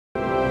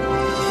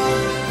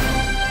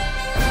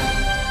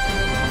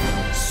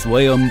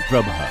Swayam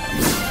Prabha.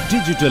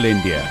 Digital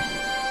India.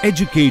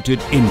 Educated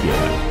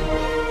India.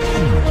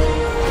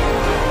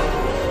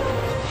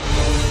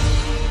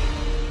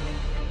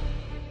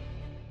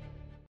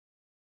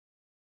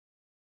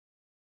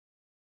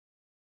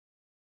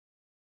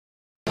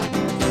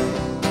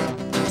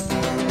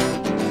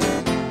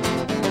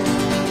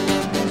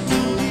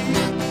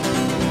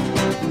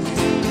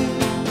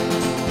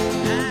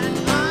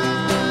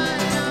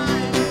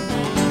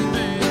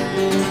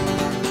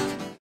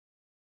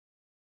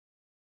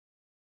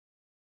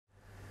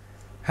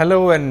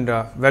 Hello and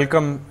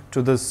welcome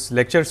to this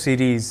lecture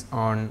series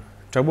on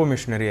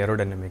Turbomachinery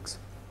Aerodynamics.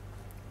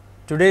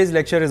 Today's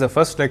lecture is the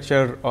first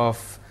lecture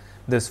of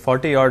this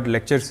 40-odd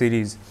lecture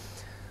series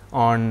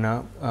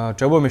on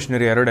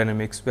Turbomachinery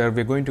Aerodynamics, where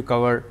we are going to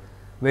cover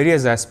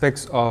various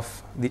aspects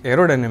of the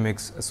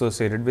aerodynamics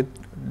associated with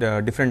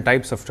the different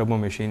types of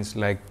turbomachines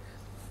like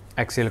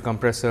axial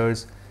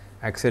compressors,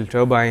 axial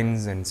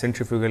turbines and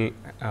centrifugal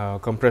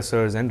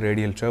compressors and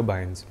radial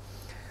turbines.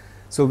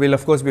 So, we will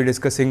of course be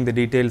discussing the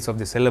details of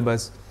the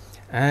syllabus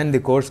and the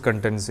course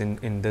contents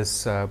in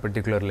this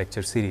particular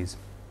lecture series.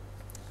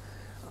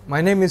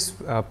 My name is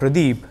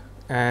Pradeep,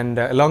 and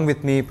along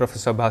with me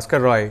Professor Bhaskar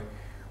Roy.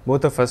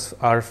 Both of us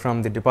are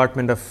from the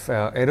Department of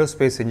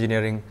Aerospace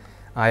Engineering,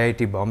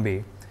 IIT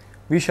Bombay.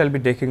 We shall be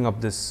taking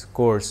up this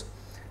course,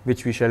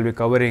 which we shall be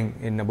covering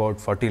in about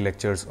 40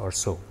 lectures or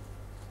so.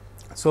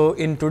 So,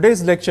 in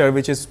today's lecture,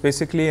 which is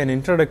basically an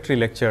introductory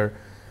lecture,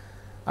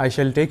 I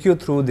shall take you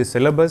through the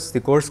syllabus, the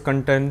course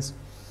contents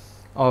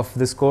of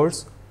this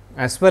course,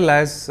 as well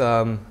as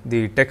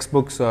the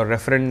textbooks or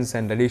reference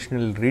and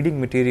additional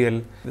reading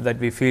material that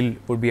we feel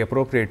would be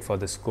appropriate for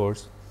this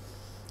course.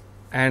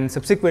 And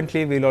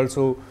subsequently, we will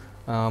also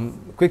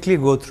quickly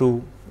go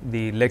through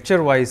the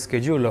lecture wise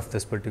schedule of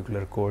this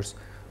particular course,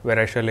 where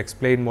I shall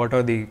explain what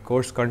are the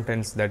course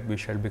contents that we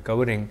shall be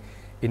covering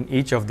in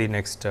each of the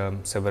next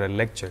several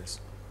lectures.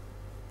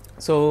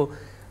 So,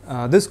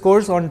 this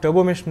course on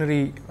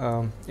turbomachinery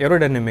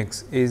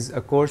aerodynamics is a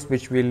course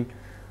which will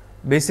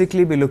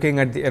basically be looking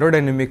at the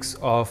aerodynamics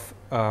of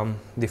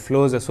the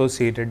flows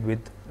associated with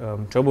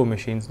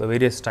turbomachines, the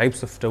various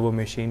types of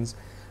turbomachines,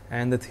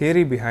 and the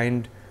theory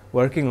behind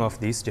working of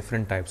these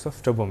different types of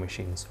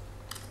turbomachines.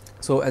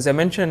 So, as I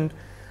mentioned,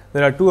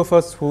 there are two of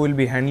us who will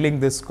be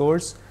handling this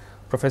course,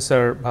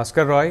 Professor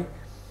Bhaskar Roy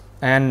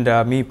and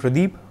me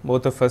Pradeep,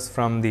 both of us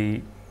from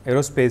the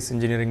Aerospace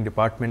Engineering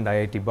Department,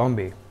 IIT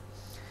Bombay.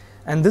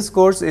 And this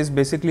course is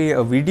basically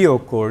a video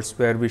course,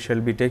 where we shall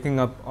be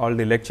taking up all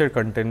the lecture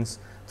contents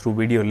through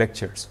video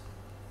lectures,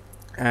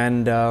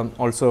 and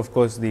also of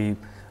course the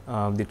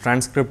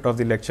transcript of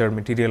the lecture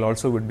material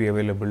also would be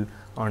available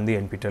on the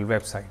NPTEL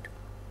website.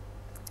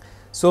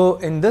 So,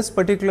 in this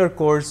particular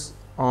course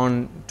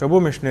on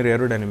turbomachinery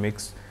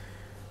aerodynamics,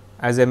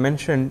 as I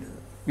mentioned,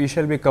 we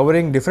shall be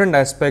covering different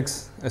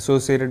aspects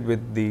associated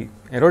with the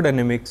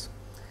aerodynamics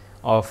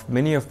of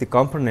many of the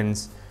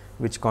components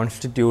which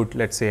constitute,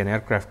 let us say, an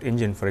aircraft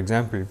engine. For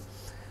example,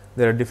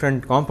 there are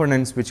different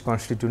components which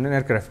constitute an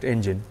aircraft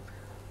engine.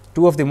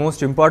 Two of the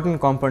most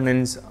important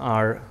components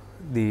are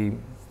the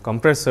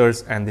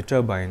compressors and the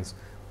turbines.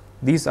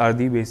 These are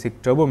the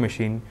basic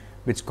turbomachine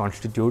which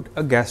constitute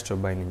a gas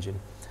turbine engine.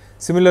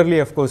 Similarly,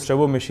 of course,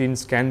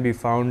 turbomachines can be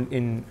found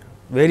in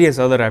various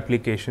other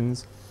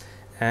applications,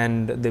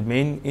 and the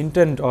main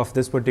intent of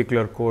this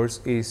particular course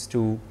is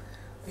to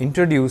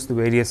introduce the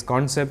various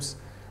concepts,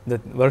 the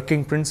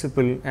working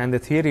principle and the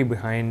theory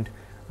behind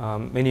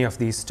many of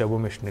these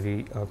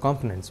turbomachinery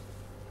components.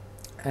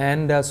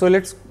 And so,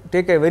 let us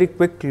take a very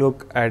quick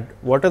look at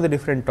what are the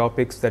different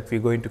topics that we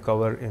are going to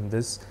cover in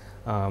this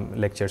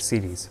lecture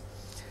series.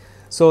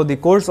 So, the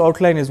course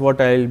outline is what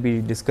I will be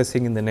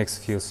discussing in the next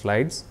few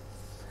slides.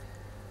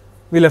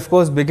 We will of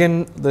course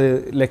begin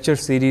the lecture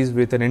series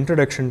with an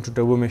introduction to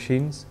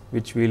turbomachines,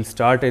 which we will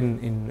start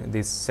in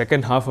this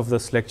second half of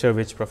this lecture,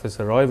 which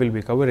Professor Roy will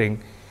be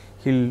covering.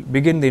 He will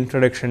begin the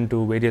introduction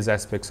to various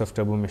aspects of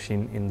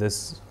turbomachine in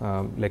this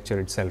lecture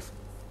itself.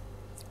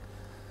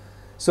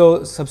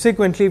 So,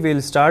 subsequently we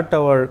will start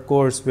our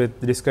course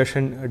with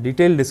discussion, a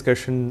detailed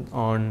discussion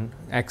on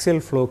axial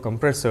flow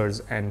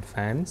compressors and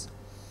fans.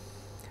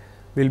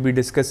 We will be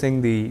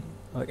discussing the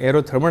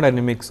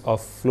aerothermodynamics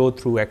of flow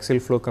through axial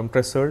flow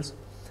compressors.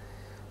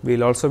 We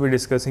will also be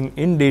discussing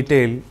in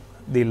detail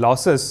the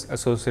losses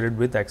associated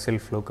with axial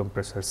flow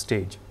compressor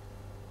stage.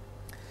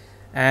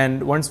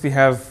 And once we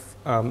have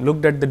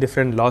looked at the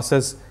different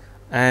losses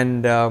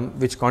and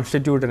which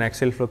constitute an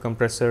axial flow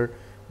compressor,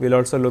 we will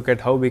also look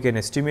at how we can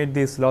estimate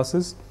these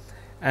losses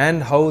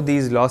and how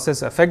these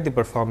losses affect the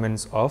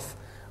performance of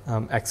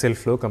axial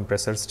flow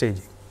compressor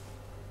staging.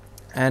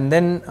 And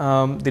then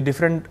the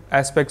different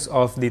aspects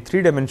of the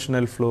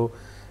three-dimensional flow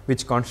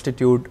which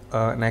constitute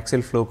an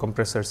axial flow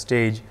compressor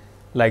stage,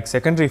 like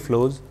secondary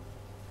flows,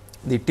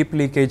 the tip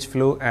leakage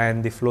flow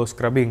and the flow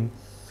scrubbing,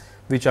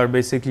 which are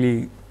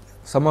basically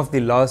some of the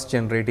loss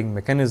generating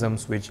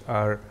mechanisms which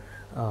are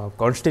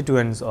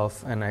constituents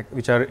of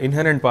which are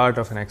inherent part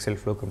of an axial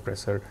flow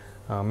compressor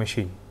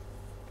machine.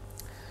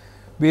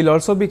 We will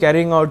also be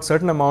carrying out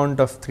certain amount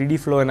of 3D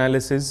flow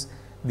analysis,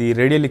 the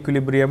radial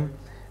equilibrium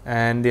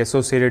and the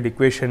associated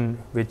equation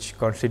which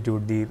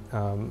constitute the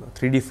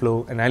 3D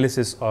flow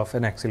analysis of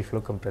an axial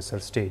flow compressor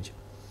stage.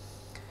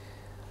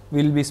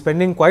 We will be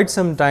spending quite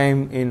some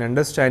time in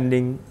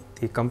understanding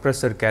the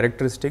compressor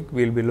characteristic.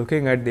 We will be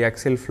looking at the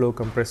axial flow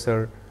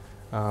compressor,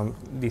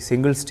 the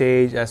single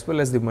stage as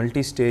well as the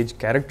multi-stage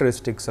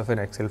characteristics of an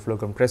axial flow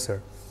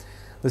compressor.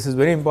 This is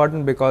very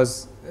important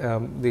because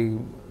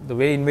the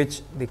way in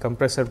which the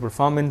compressor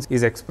performance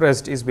is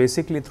expressed is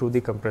basically through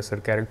the compressor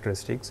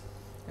characteristics,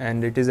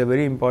 and it is a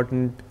very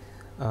important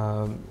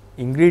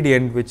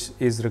ingredient which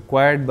is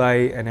required by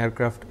an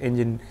aircraft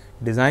engine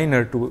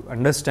designer to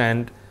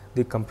understand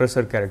the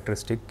compressor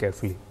characteristic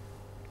carefully.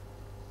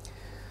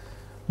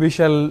 We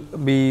shall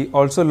be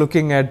also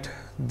looking at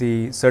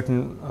the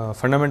certain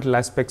fundamental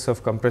aspects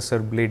of compressor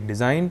blade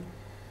design.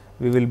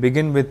 We will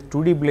begin with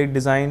 2D blade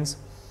designs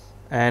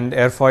and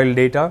airfoil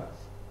data.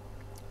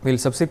 We will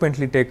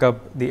subsequently take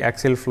up the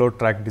axial flow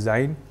track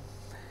design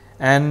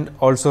and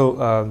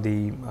also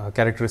the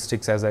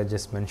characteristics as I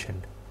just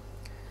mentioned.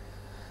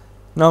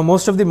 Now,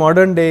 most of the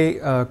modern day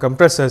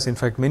compressors, in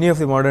fact, many of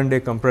the modern day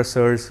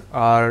compressors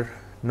are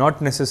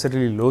not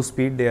necessarily low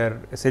speed, they are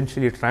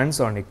essentially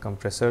transonic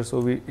compressors.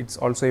 So, it is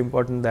also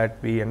important that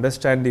we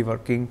understand the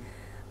working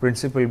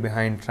principle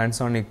behind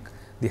transonic,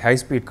 the high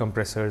speed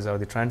compressors or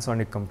the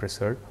transonic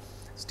compressor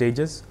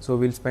stages. So,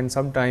 we will spend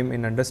some time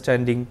in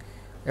understanding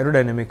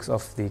aerodynamics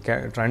of the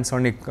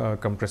transonic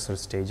compressor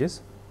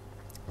stages.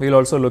 We will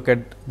also look at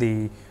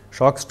the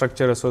shock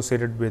structure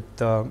associated with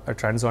a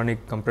transonic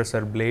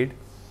compressor blade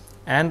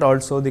and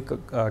also the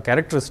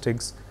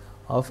characteristics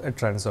of a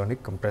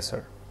transonic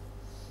compressor.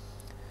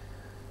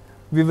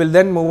 We will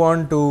then move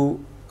on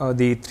to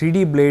the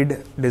 3D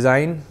blade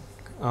design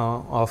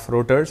of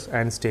rotors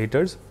and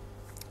stators,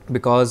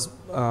 because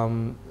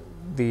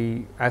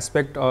the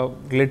aspect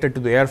related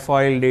to the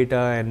airfoil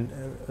data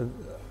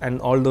and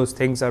all those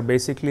things are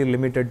basically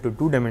limited to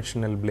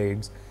 2-dimensional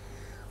blades,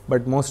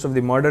 but most of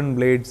the modern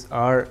blades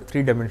are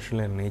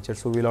 3-dimensional in nature.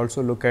 So, we will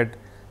also look at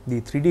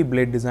the 3D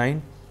blade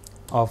design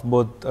of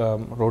both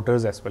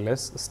rotors as well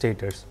as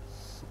stators.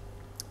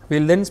 We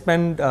will then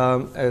spend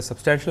a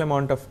substantial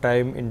amount of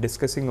time in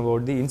discussing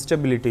about the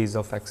instabilities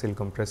of axial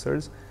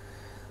compressors.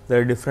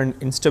 There are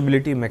different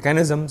instability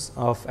mechanisms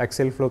of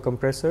axial flow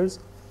compressors,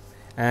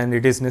 and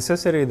it is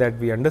necessary that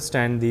we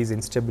understand these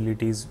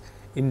instabilities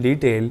in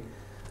detail,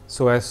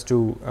 so as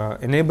to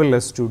enable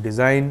us to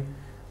design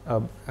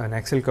an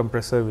axial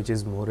compressor which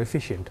is more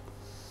efficient.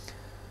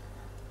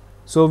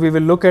 So, we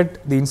will look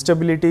at the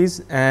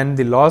instabilities and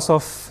the loss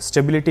of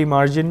stability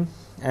margin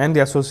and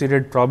the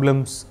associated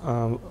problems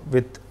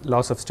with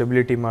loss of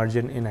stability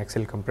margin in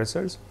axial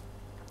compressors.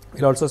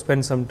 We will also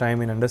spend some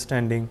time in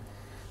understanding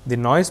the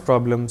noise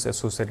problems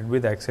associated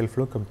with axial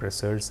flow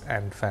compressors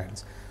and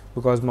fans,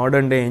 because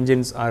modern day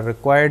engines are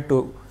required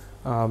to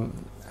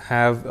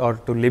have or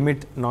to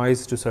limit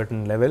noise to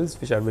certain levels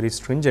which are very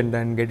stringent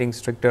and getting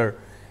stricter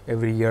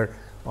every year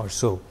or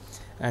so,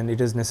 and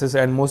it is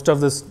necessary, and most of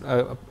this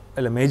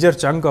a major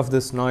chunk of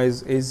this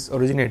noise is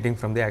originating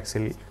from the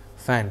axial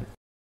fan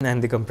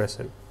and the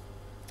compressor.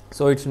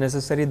 So, it is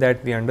necessary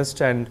that we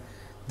understand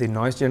the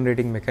noise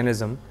generating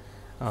mechanism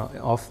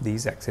of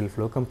these axial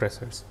flow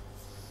compressors.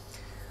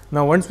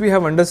 Now, once we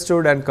have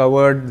understood and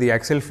covered the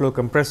axial flow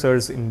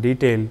compressors in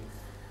detail,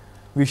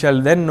 we shall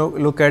then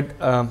look at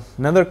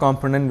another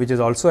component which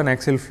is also an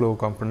axial flow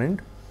component,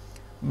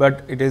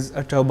 but it is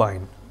a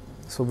turbine.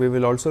 So, we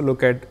will also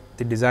look at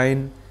the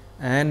design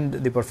and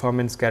the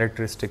performance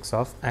characteristics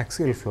of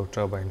axial flow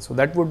turbines. So,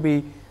 that would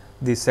be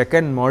the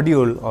second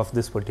module of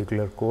this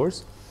particular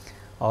course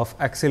of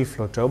axial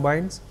flow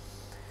turbines.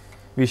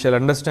 We shall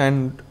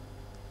understand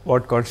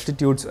what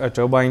constitutes a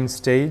turbine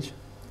stage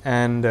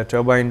and a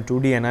turbine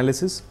 2D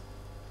analysis.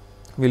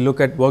 We will look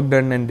at work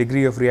done and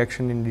degree of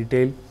reaction in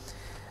detail,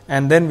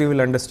 and then we will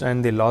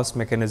understand the loss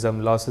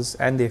mechanism, losses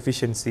and the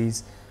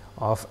efficiencies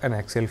of an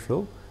axial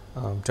flow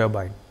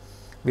turbine.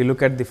 We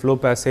look at the flow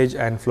passage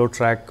and flow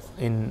track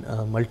in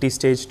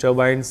multi-stage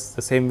turbines,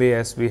 the same way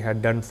as we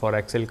had done for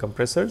axial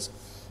compressors.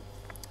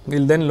 We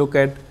will then look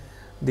at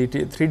the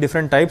three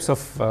different types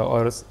of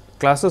or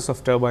classes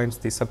of turbines,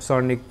 the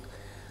subsonic,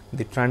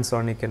 the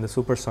transonic and the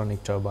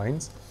supersonic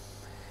turbines,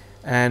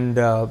 and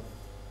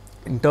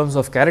in terms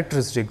of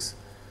characteristics,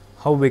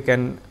 how we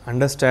can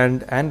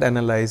understand and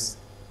analyze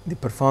the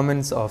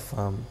performance of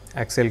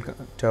axial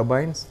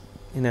turbines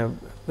in a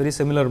very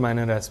similar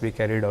manner as we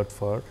carried out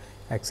for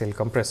axial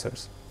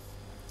compressors.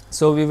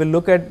 So, we will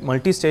look at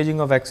multi-staging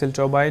of axial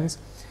turbines,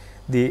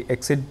 the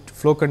exit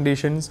flow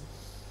conditions,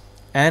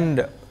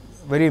 and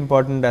very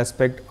important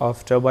aspect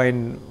of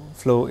turbine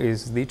flow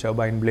is the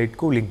turbine blade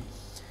cooling.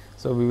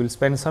 So, we will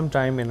spend some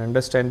time in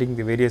understanding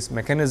the various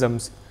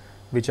mechanisms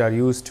which are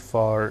used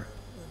for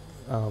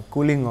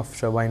cooling of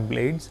turbine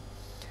blades,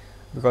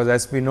 because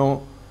as we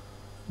know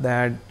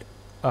that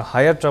a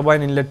higher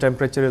turbine inlet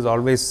temperature is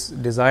always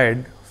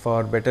desired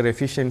for better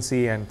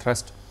efficiency and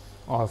thrust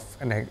of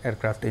an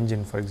aircraft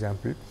engine, for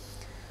example,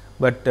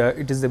 but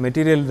it is the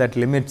material that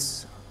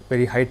limits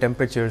very high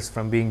temperatures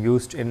from being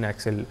used in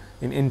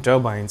in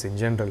turbines in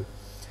general.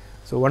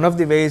 So, one of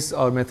the ways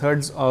or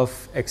methods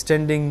of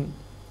extending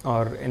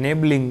or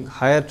enabling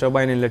higher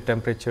turbine inlet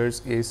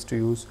temperatures is to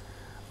use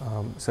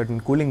certain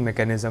cooling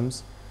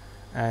mechanisms,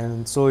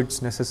 and so it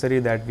is necessary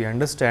that we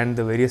understand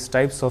the various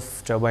types of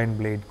turbine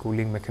blade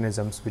cooling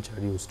mechanisms which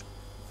are used.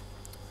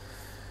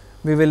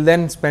 We will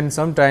then spend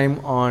some time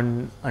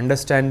on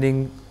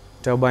understanding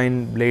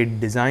turbine blade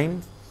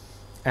design,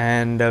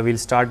 and we will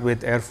start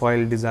with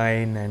airfoil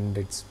design and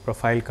its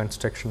profile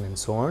construction and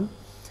so on,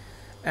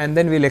 and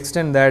then we will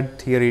extend that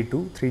theory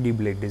to 3D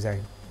blade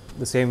design,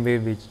 the same way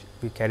which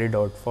we carried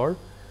out for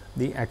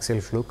the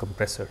axial flow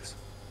compressors.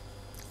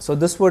 So,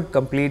 this would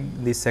complete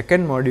the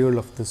second module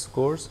of this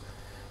course,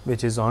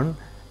 which is on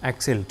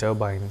axial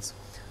turbines.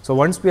 So,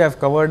 once we have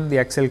covered the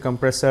axial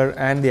compressor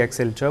and the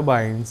axial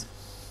turbines,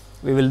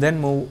 we will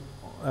then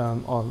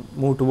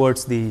move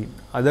towards the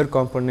other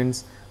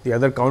components, the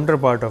other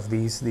counterpart of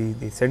these,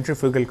 the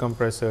centrifugal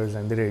compressors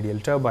and the radial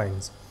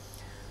turbines.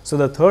 So,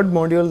 the third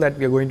module that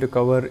we are going to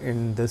cover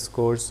in this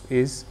course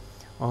is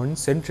on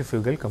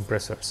centrifugal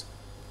compressors.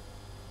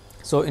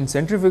 So, in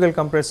centrifugal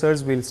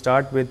compressors, we will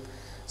start with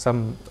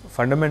some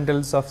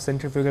fundamentals of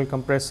centrifugal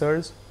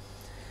compressors,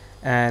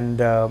 and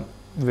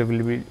we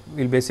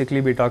will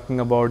basically be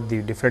talking about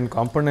the different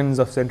components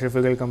of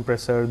centrifugal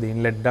compressor, the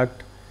inlet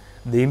duct,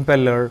 the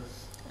impeller,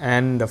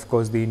 and of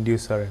course, the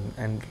inducer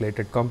and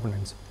related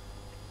components.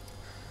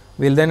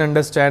 We will then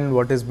understand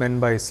what is meant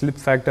by slip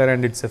factor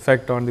and its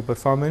effect on the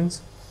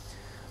performance.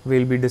 We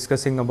will be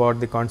discussing about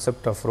the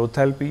concept of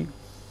Rothalpy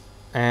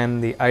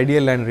and the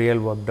ideal and real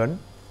work done.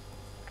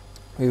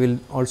 We will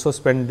also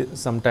spend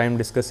some time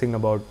discussing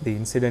about the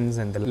incidence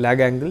and the lag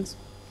angles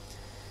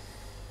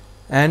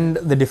and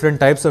the different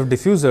types of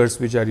diffusers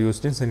which are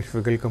used in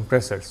centrifugal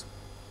compressors.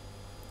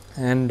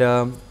 And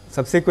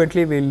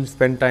subsequently, we will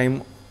spend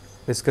time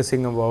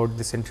discussing about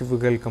the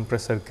centrifugal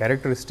compressor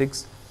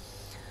characteristics,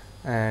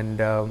 and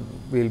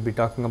we will be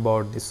talking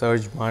about the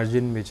surge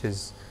margin, which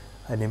is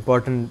an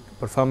important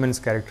performance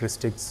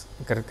characteristic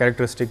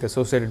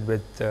associated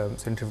with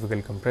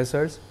centrifugal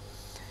compressors.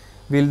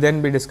 We will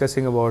then be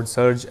discussing about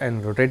surge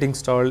and rotating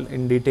stall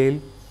in detail,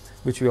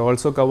 which we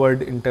also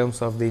covered in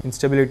terms of the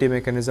instability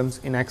mechanisms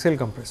in axial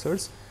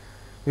compressors.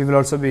 We will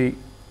also be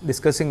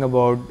discussing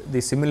about the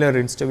similar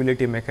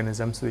instability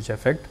mechanisms which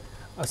affect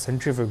a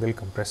centrifugal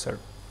compressor.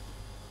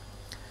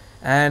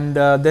 And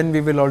then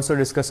we will also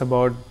discuss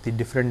about the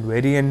different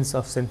variants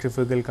of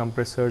centrifugal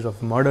compressors,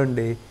 of modern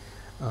day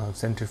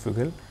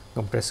centrifugal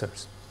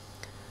compressors.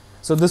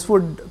 So, this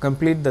would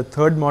complete the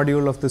third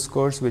module of this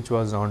course, which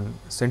was on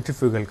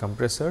centrifugal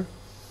compressor,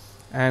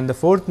 and the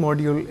fourth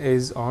module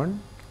is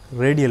on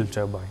radial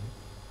turbine.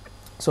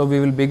 So, we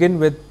will begin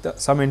with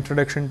some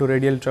introduction to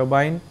radial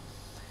turbine,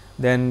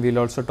 then we will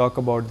also talk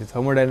about the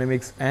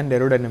thermodynamics and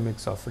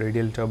aerodynamics of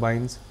radial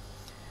turbines,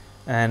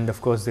 and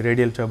of course, the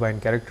radial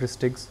turbine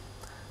characteristics,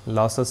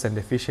 losses and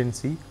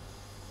efficiency,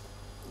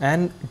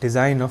 and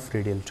design of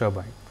radial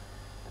turbine.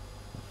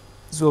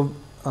 So,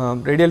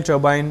 radial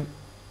turbine,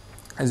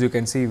 as you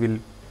can see,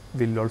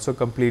 will also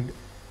complete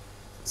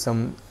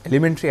some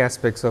elementary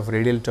aspects of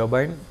radial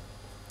turbine,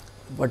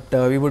 but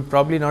we would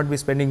probably not be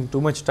spending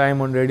too much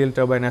time on radial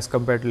turbine as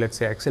compared to, let us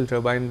say, axial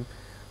turbine,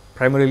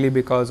 primarily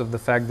because of the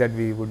fact that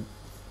we would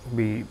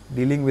be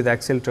dealing with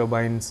axial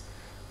turbines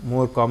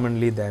more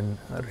commonly than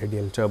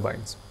radial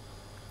turbines.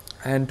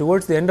 And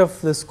towards the end of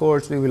this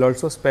course, we will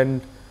also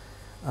spend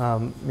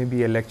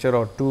maybe a lecture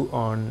or two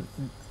on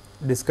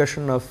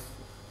discussion of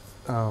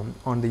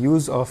on the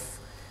use of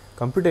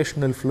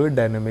computational fluid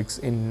dynamics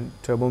in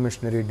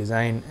turbomachinery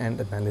design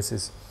and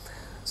analysis.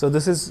 So,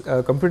 this is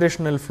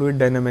computational fluid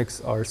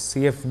dynamics, or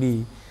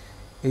CFD,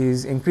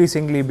 is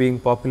increasingly being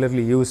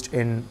popularly used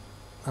in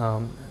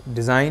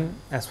design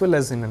as well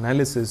as in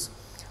analysis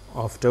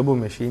of turbo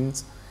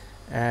machines,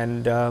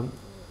 and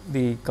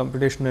the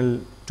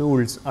computational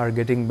tools are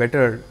getting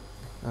better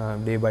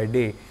day by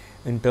day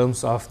in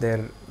terms of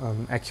their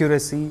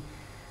accuracy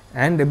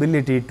and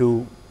ability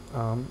to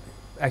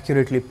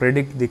accurately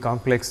predict the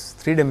complex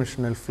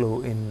three-dimensional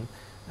flow in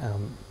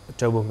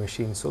turbo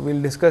machines. So, we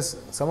will discuss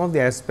some of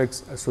the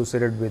aspects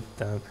associated with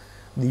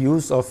the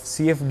use of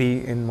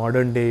CFD in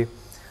modern day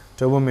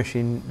turbo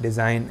machine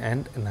design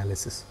and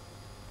analysis.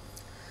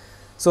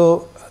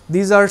 So,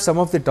 these are some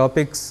of the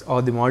topics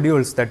or the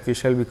modules that we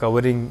shall be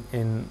covering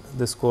in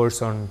this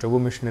course on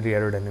turbomachinery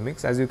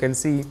aerodynamics. As you can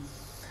see,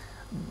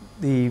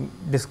 the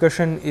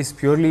discussion is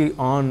purely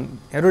on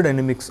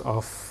aerodynamics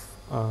of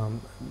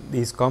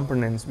these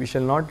components. We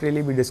shall not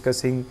really be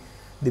discussing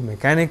the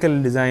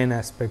mechanical design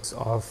aspects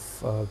of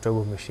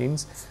turbo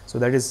machines. So,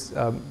 that is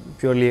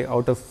purely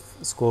out of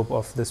scope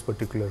of this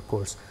particular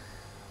course,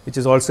 which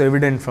is also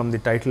evident from the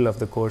title of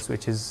the course,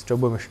 which is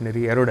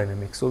Turbomachinery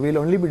Aerodynamics. So, we will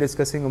only be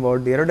discussing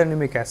about the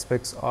aerodynamic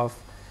aspects of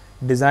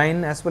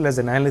design as well as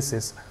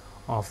analysis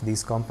of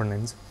these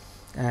components,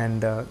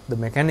 and the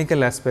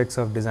mechanical aspects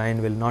of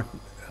design will not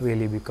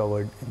really be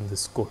covered in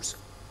this course.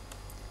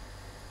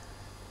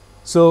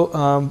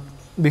 So,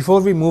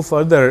 before we move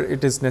further,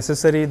 it is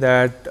necessary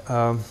that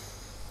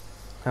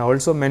I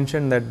also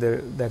mentioned that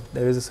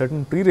there is a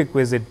certain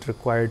prerequisite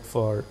required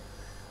for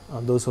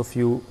those of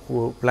you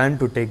who plan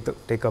to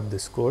take up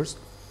this course.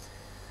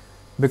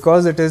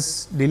 Because it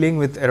is dealing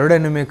with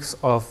aerodynamics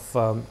of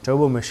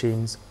turbo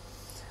machines,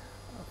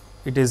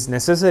 it is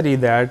necessary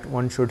that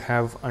one should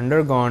have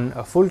undergone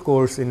a full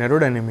course in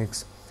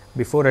aerodynamics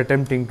before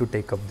attempting to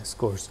take up this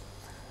course.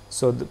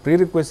 So, the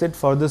prerequisite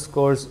for this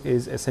course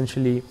is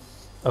essentially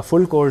a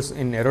full course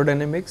in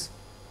aerodynamics,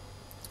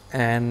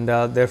 and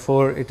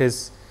therefore, it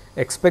is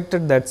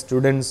expected that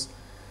students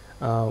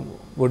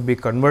would be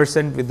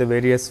conversant with the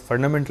various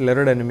fundamental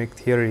aerodynamic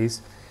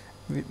theories,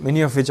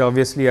 many of which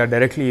obviously are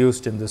directly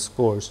used in this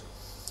course.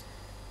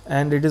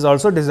 And it is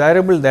also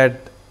desirable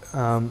that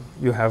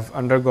you have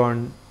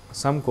undergone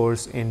some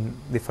course in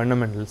the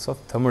fundamentals of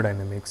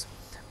thermodynamics,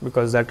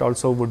 because that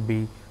also would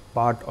be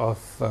part of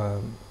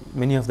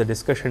many of the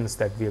discussions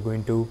that we are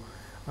going to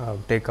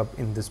take up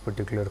in this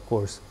particular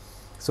course.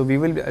 So, we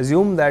will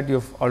assume that you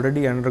have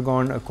already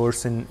undergone a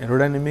course in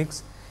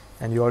aerodynamics,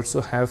 and you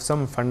also have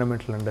some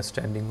fundamental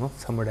understanding of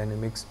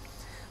thermodynamics,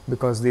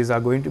 because these are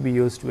going to be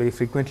used very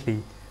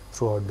frequently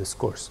throughout this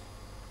course.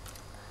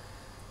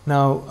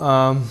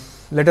 Now,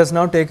 let us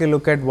now take a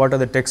look at what are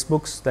the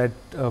textbooks that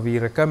we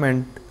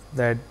recommend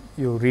that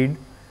you read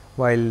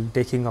while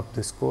taking up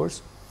this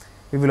course.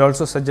 We will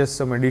also suggest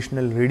some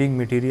additional reading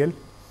material,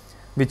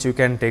 which you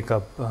can take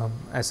up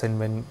as and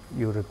when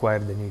you require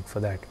the need for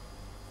that.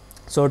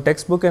 So,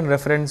 textbook and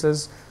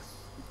references,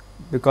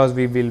 because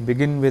we will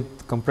begin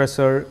with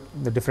compressor,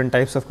 the different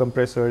types of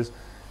compressors.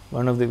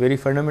 One of the very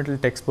fundamental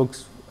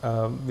textbooks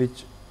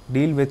which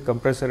deal with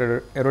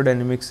compressor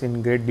aerodynamics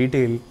in great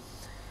detail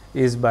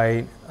is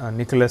by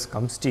Nicholas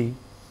Kumsty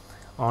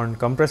on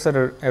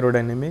compressor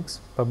aerodynamics,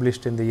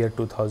 published in the year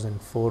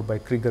 2004 by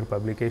Krieger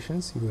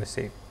Publications,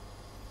 USA.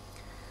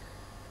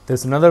 There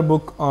is another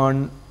book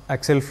on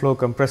axial flow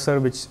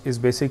compressor, which is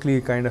basically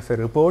kind of a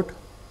report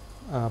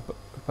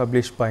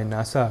published by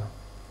NASA,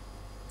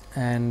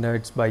 and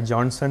it is by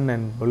Johnson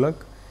and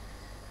Bullock.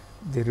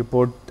 The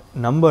report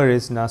number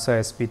is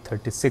NASA SP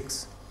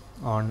 36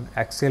 on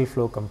axial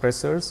flow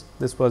compressors.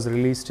 This was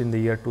released in the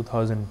year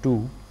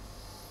 2002.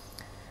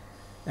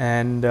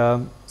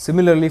 And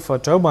similarly, for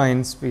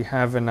turbines, we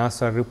have a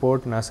NASA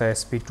report, NASA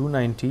SP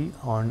 290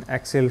 on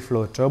axial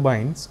flow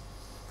turbines.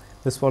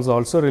 This was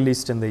also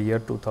released in the year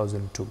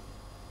 2002.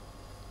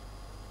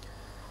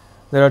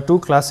 There are two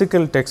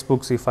classical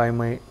textbooks, if I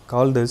may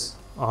call this,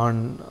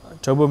 on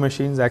turbo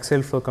machines,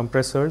 axial flow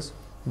compressors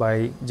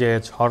by J.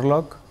 H.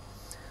 Horlock.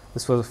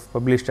 This was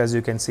published, as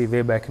you can see,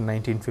 way back in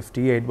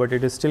 1958, but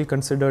it is still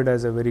considered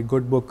as a very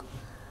good book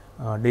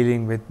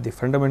dealing with the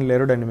fundamental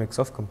aerodynamics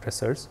of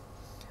compressors.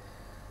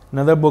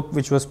 Another book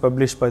which was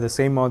published by the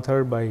same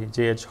author, by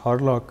J. H.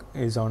 Horlock,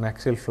 is on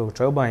axial flow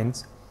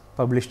turbines,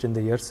 published in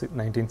the year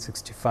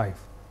 1965.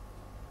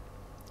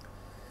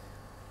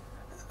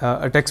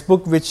 A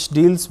textbook which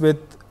deals with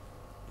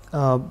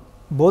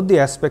both the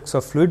aspects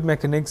of fluid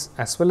mechanics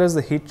as well as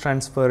the heat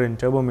transfer in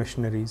turbo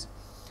machineries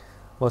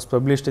was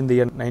published in the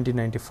year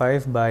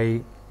 1995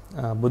 by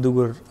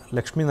Budugur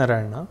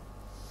Lakshminarayana,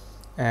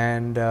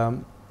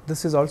 and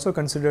this is also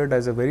considered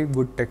as a very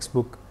good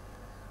textbook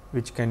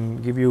which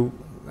can give you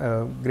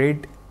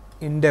great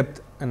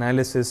in-depth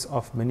analysis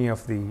of many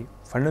of the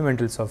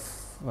fundamentals of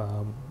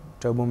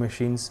turbo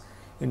machines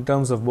in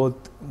terms of both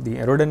the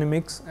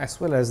aerodynamics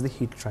as well as the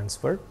heat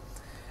transfer.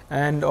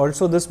 And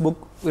also this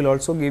book will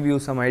also give you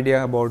some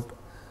idea about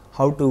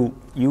how to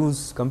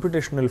use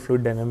computational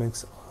fluid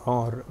dynamics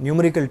or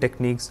numerical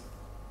techniques,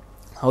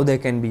 how they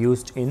can be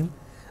used in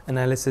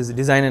analysis,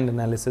 design and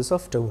analysis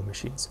of turbo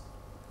machines.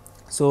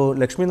 So,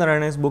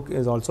 Lakshminarayana's book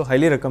is also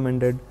highly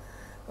recommended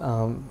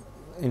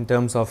in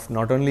terms of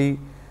not only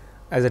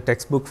as a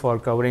textbook for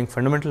covering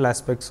fundamental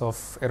aspects of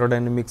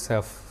aerodynamics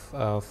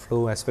of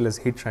flow as well as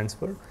heat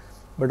transfer,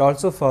 but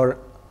also for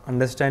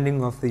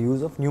understanding of the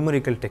use of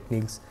numerical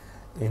techniques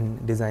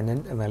in design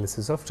and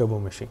analysis of turbo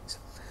machines.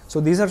 So,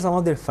 these are some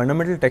of the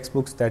fundamental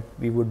textbooks that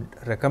we would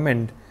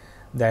recommend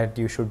that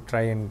you should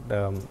try and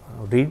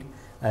read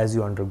as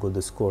you undergo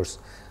this course.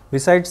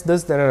 Besides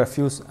this, there are a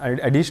few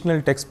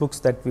additional textbooks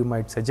that we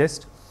might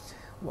suggest.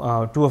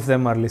 Two of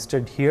them are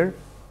listed here.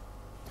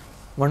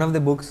 One of the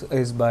books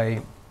is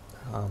by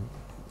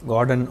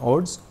Gordon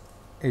Oates.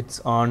 It's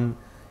on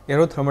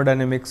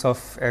aerothermodynamics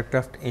of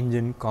aircraft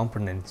engine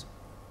components,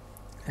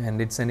 and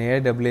it's an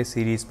AIAA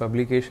series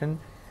publication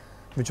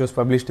which was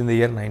published in the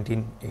year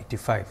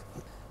 1985.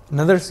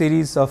 Another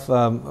series of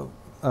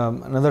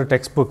another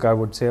textbook, I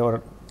would say,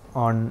 or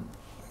on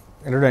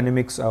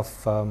aerodynamics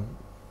of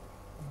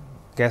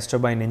gas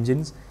turbine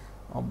engines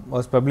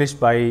was published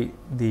by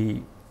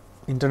the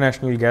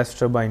International Gas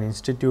Turbine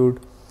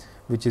Institute,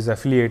 which is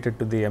affiliated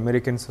to the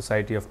American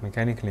Society of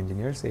Mechanical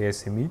Engineers,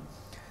 ASME.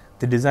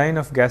 The design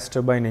of gas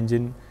turbine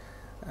engine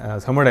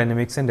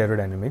thermodynamics and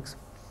aerodynamics,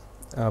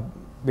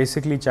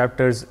 basically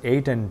chapters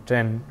 8 and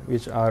 10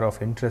 which are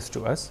of interest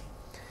to us.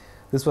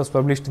 This was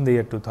published in the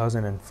year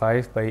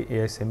 2005 by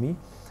ASME,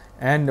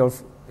 and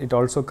it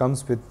also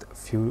comes with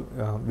few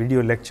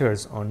video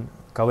lectures on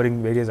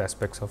covering various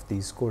aspects of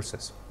these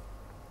courses.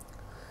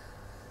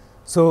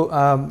 So,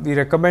 we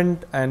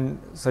recommend and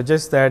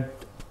suggest that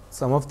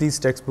some of these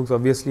textbooks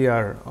obviously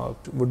are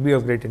would be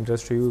of great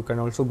interest to you. You can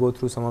also go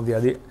through some of the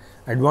other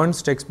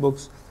advanced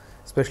textbooks,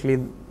 especially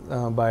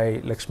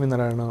by Lakshmi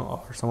Narayana,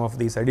 or some of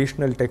these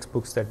additional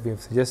textbooks that we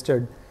have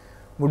suggested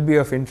would be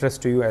of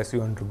interest to you as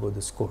you undergo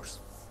this course.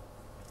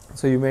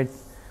 So, you may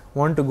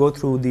want to go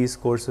through these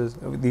courses,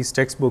 these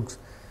textbooks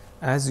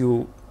as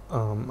you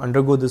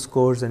undergo this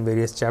course and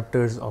various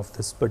chapters of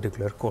this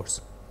particular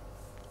course.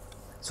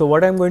 So,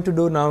 what I am going to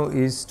do now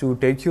is to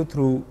take you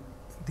through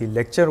the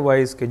lecture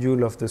wise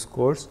schedule of this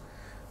course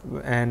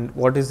and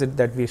what is it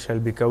that we shall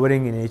be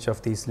covering in each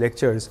of these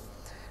lectures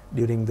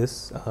during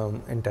this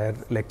entire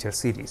lecture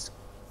series.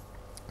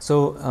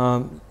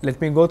 So,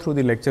 let me go through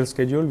the lecture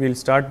schedule. We will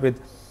start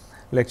with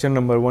lecture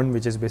number 1,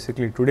 which is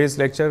basically today's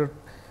lecture,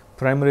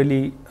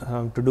 primarily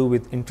to do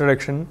with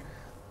introduction,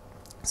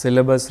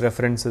 syllabus,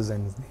 references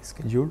and the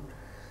schedule.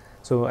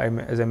 So,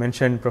 as I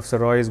mentioned, Professor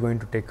Roy is going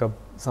to take up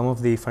some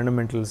of the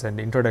fundamentals and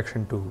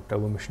introduction to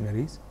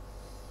turbomachineries.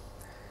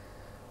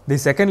 The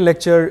second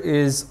lecture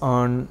is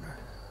on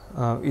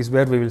is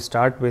where we will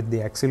start with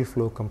the axial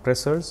flow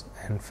compressors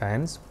and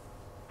fans.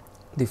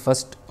 The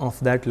first of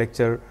that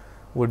lecture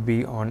would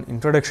be on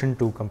introduction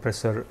to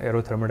compressor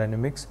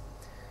aerothermodynamics,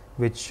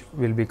 which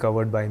will be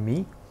covered by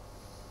me.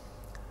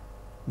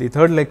 The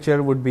third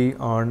lecture would be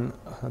on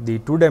the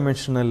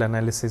two-dimensional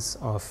analysis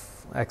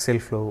of axial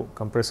flow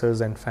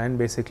compressors and fan,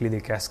 basically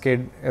the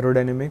cascade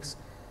aerodynamics,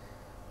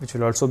 which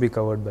will also be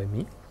covered by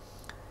me.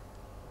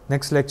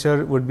 Next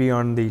lecture would be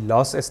on the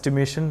loss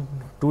estimation,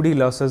 2D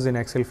losses in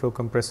axial flow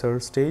compressor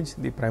stage,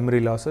 the primary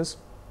losses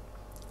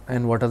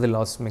and what are the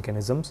loss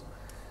mechanisms,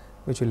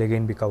 which will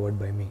again be covered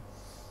by me.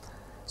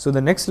 So,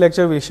 the next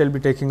lecture we shall be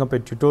taking up a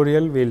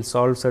tutorial, we will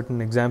solve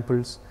certain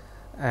examples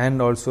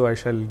and also I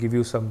shall give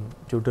you some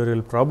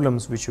tutorial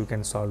problems which you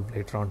can solve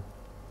later on.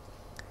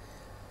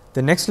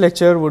 The next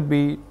lecture would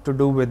be to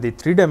do with the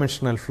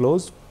 3-dimensional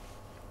flows.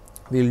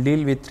 We will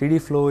deal with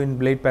 3D flow in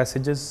blade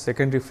passages,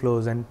 secondary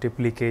flows and tip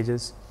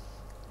leakages,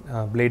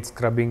 blade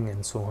scrubbing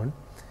and so on.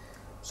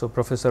 So,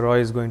 Professor Roy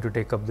is going to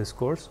take up this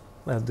course,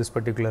 this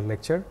particular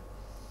lecture.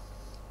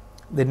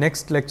 The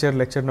next lecture,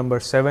 lecture number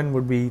 7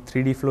 would be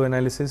 3D flow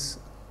analysis,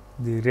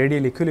 the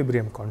radial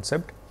equilibrium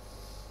concept,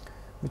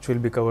 which will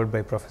be covered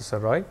by Professor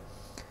Roy.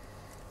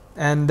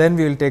 And then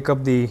we will take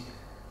up the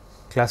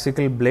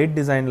classical blade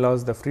design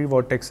laws, the free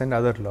vortex and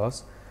other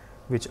laws,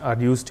 which are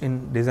used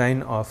in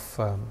design of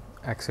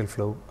axial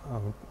flow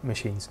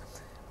machines.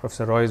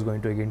 Professor Roy is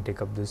going to again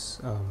take up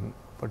this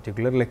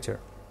particular lecture.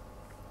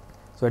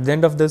 So, at the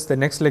end of this, the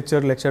next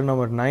lecture, lecture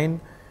number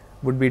 9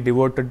 would be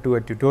devoted to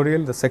a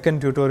tutorial, the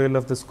second tutorial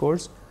of this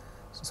course,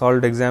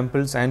 solved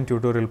examples and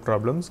tutorial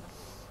problems,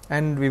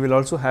 and we will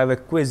also have a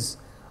quiz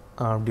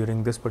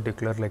during this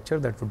particular lecture,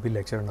 that would be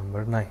lecture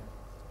number 9.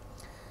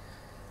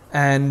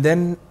 And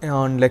then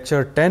on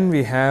lecture 10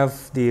 we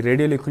have the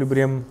radial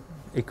equilibrium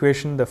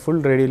equation, the full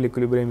radial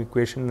equilibrium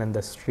equation and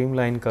the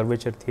streamline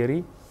curvature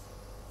theory,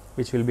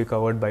 which will be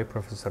covered by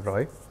Professor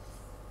Roy.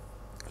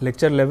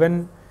 Lecture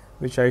 11,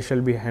 which I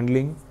shall be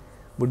handling,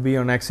 would be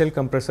on axial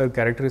compressor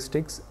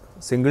characteristics,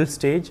 single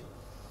stage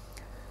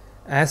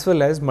as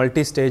well as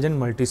multi-stage and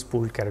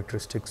multi-spooled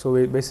characteristics.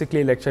 So,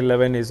 basically lecture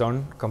 11 is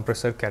on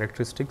compressor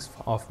characteristics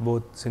of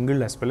both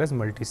single as well as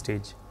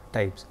multi-stage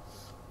types.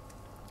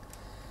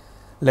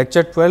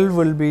 Lecture 12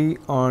 will be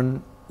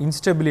on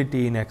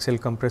instability in axial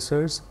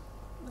compressors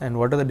and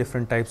what are the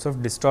different types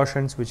of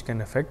distortions which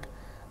can affect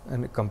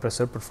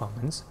compressor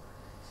performance.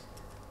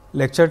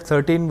 Lecture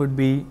 13 would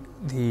be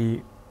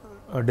the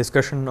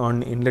discussion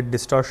on inlet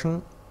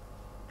distortion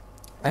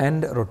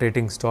and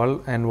rotating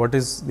stall and what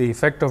is the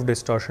effect of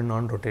distortion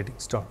on rotating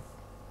stall.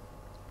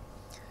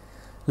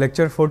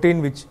 Lecture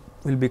 14, which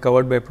will be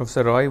covered by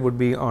Professor Roy, would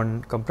be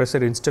on compressor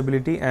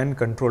instability and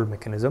control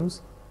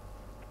mechanisms.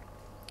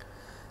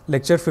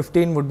 Lecture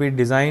 15 would be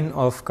design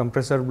of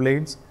compressor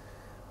blades,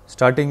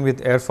 starting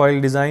with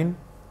airfoil design,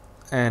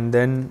 and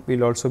then we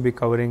will also be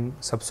covering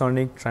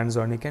subsonic,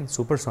 transonic and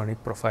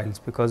supersonic profiles,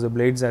 because the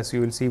blades, as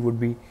you will see, would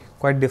be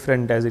quite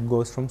different as it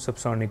goes from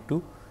subsonic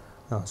to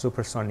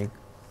supersonic.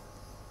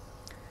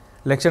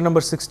 Lecture number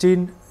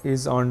 16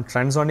 is on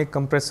transonic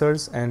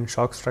compressors and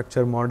shock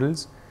structure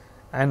models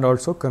and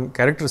also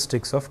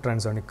characteristics of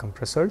transonic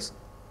compressors.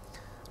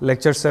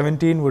 Lecture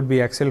 17 would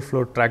be axial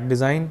flow track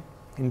design,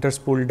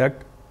 interspool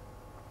duct,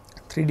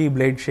 3D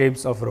blade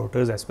shapes of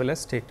rotors as well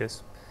as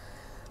stators.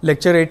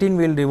 Lecture 18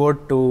 will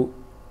devote to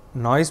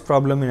noise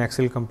problem in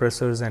axial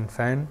compressors and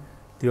fan,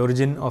 the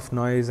origin of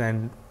noise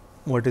and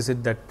what is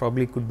it that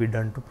probably could be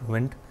done to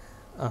prevent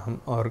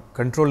or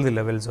control the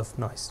levels of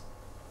noise.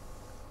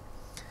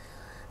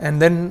 And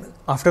then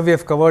after we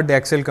have covered the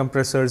axial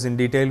compressors in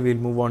detail, we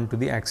will move on to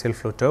the axial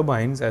flow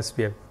turbines, as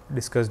we have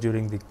discussed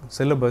during the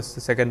syllabus.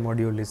 The second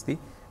module is the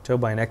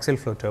turbine, axial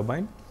flow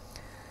turbine.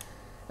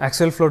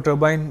 Axial flow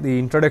turbine, the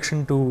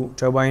introduction to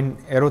turbine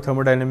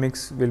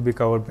aerothermodynamics will be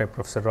covered by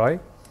Professor Roy,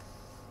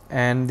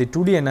 and the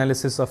 2D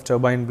analysis of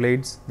turbine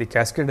blades, the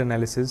cascade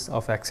analysis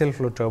of axial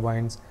flow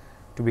turbines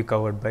to be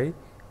covered by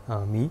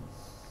me.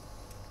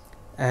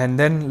 And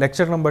then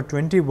lecture number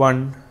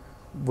 21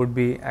 would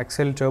be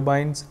axial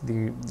turbines,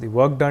 the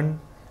work done,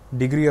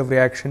 degree of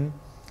reaction,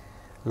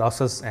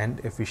 losses and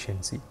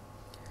efficiency.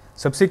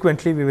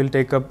 Subsequently, we will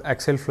take up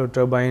axial flow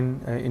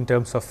turbine in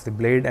terms of the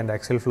blade and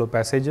axial flow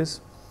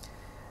passages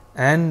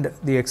and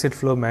the exit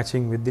flow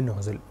matching with the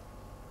nozzle.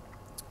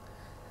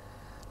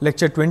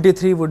 Lecture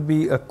 23 would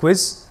be a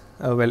quiz,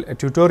 a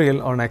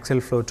tutorial on axial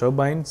flow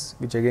turbines,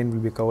 which again will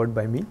be covered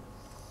by me.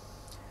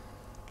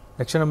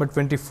 Lecture number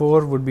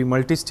 24 would be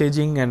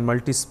multi-staging and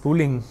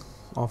multi-spooling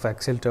of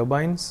axial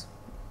turbines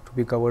to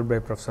be covered by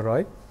Professor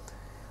Roy.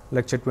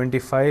 Lecture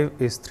 25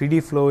 is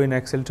 3D flow in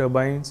axial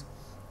turbines,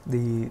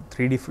 the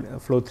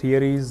 3D flow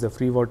theories, the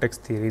free vortex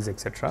theories,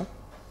 etc.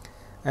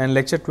 And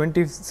lecture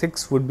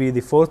 26 would be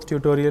the fourth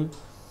tutorial,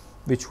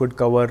 which would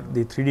cover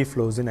the 3D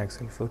flows in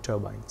axial flow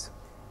turbines.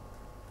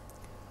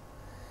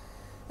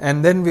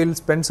 And then we will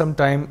spend some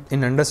time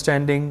in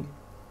understanding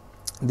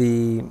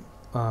the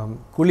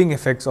cooling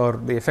effects or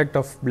the effect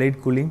of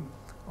blade cooling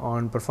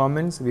on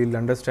performance. We will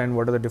understand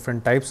what are the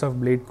different types of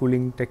blade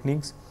cooling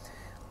techniques,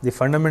 the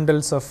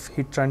fundamentals of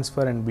heat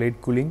transfer and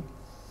blade cooling,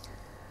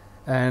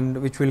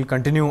 and which will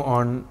continue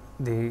on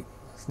the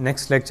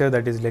next lecture,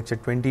 that is lecture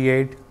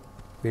 28.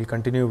 We will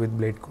continue with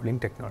blade cooling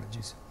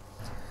technologies.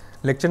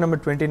 Lecture number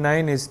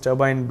 29 is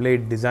turbine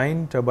blade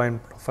design, turbine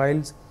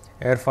profiles,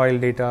 airfoil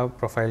data,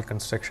 profile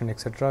construction,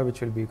 etc., which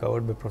will be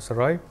covered by Professor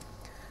Roy.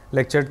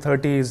 Lecture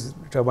 30 is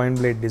turbine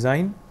blade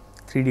design,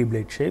 3D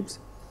blade shapes,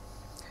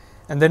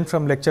 and then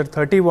from lecture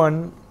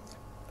 31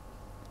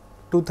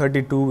 to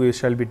 32 we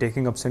shall be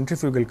taking up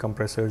centrifugal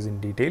compressors in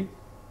detail.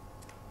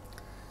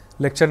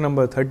 Lecture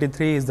number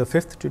 33 is the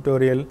fifth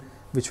tutorial,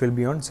 which will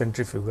be on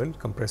centrifugal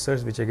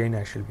compressors, which again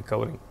I shall be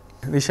covering.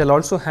 We shall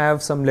also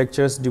have some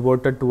lectures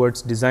devoted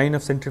towards design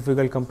of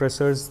centrifugal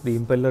compressors, the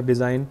impeller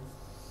design,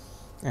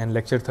 and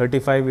lecture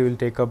 35 we will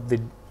take up the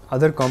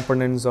other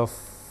components of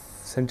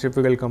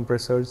centrifugal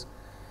compressors,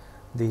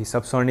 the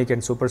subsonic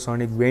and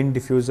supersonic vane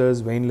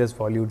diffusers, vaneless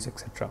volutes,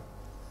 etc.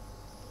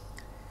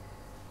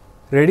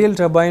 Radial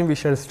turbine we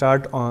shall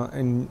start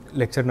in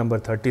lecture number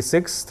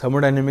 36,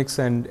 thermodynamics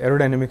and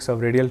aerodynamics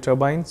of radial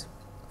turbines,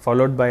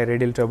 followed by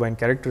radial turbine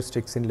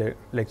characteristics in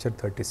lecture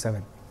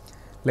 37.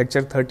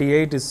 Lecture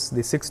 38 is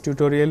the sixth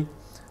tutorial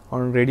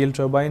on radial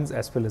turbines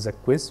as well as a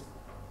quiz.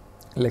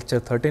 Lecture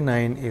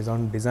 39 is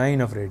on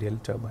design of radial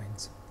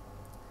turbines.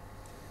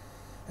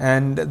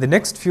 And the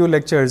next few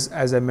lectures,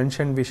 as I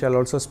mentioned, we shall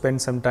also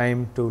spend some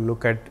time to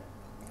look at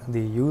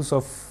the use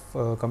of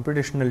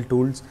computational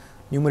tools,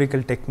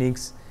 numerical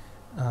techniques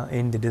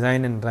in the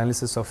design and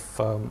analysis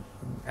of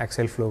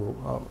axial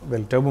flow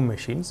turbo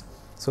machines.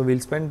 So, we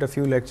will spend a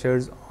few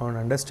lectures on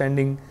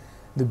understanding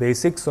the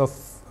basics of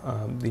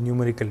the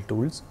numerical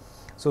tools.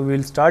 So, we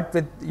will start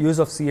with use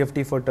of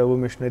CFD for turbo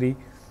machinery,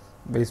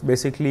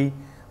 basically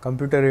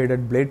computer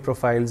aided blade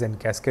profiles and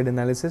cascade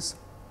analysis.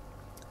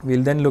 We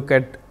will then look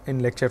at in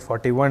lecture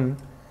 41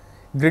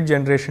 grid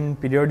generation,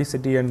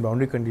 periodicity and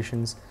boundary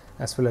conditions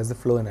as well as the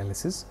flow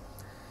analysis.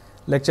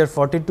 Lecture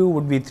 42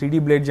 would be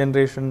 3D blade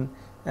generation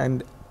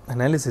and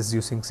analysis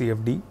using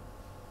CFD,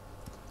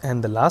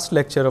 and the last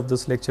lecture of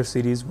this lecture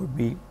series would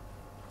be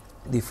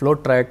the flow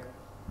track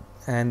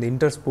and the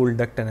interspool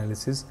duct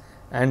analysis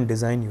and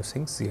design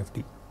using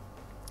CFD.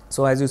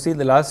 So, as you see,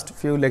 the last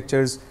few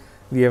lectures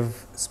we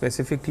have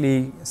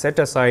specifically set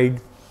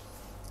aside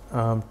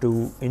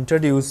to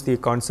introduce the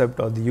concept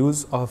or the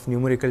use of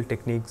numerical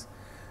techniques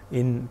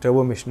in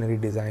turbo machinery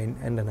design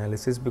and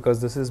analysis,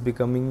 because this is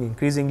becoming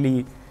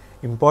increasingly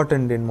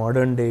important in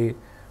modern day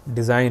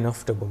design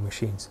of turbo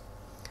machines.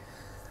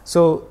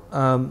 So,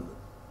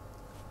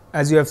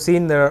 as you have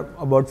seen, there are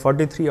about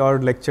 43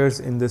 odd lectures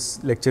in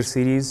this lecture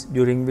series,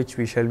 during which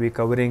we shall be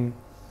covering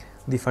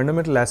the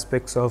fundamental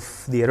aspects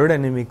of the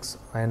aerodynamics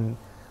and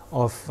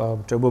of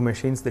turbo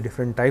machines, the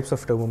different types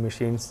of turbo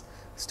machines,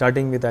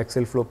 starting with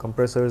axial flow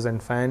compressors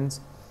and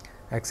fans,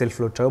 axial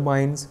flow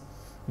turbines,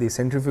 the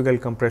centrifugal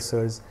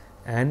compressors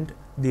and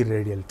the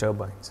radial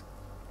turbines.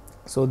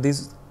 So,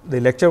 the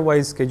lecture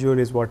wise schedule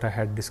is what I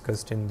had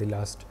discussed in the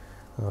last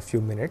few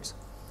minutes,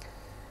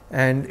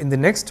 and in the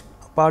next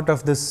part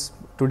of this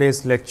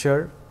today's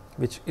lecture,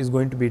 which is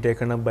going to be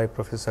taken up by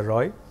Professor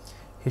Roy,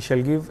 he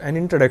shall give an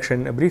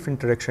introduction, a brief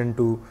introduction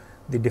to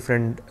the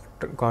different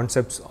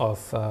concepts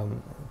of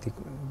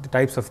the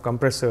types of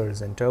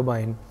compressors and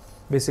turbine,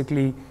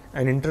 basically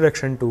an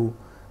introduction to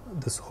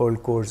this whole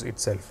course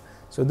itself.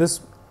 So,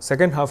 this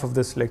second half of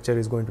this lecture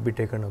is going to be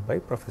taken up by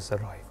Professor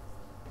Roy.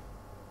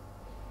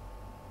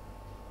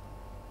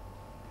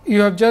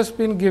 You have just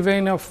been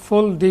given a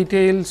full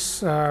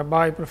details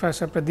by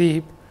Professor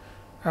Pradeep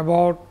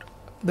about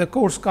the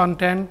course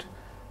content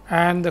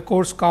and the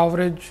course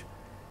coverage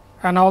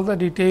and all the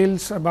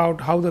details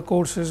about how the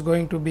course is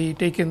going to be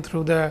taken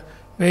through the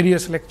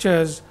various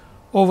lectures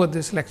over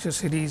this lecture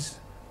series.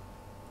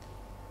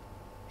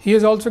 He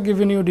has also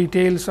given you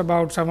details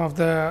about some of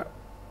the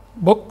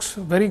books,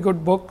 very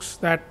good books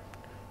that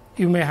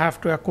you may have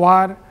to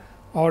acquire,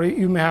 or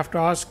you may have to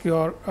ask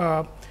your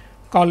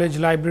college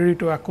library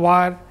to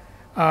acquire,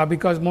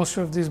 because most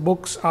of these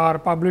books are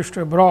published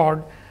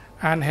abroad,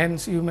 and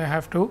hence you may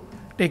have to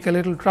take a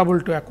little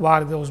trouble to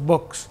acquire those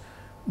books,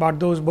 but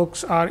those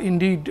books are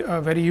indeed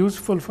very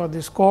useful for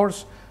this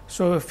course.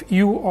 So, if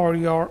you or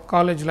your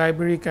college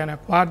library can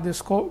acquire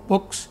these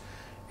books,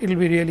 it will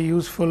be really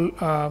useful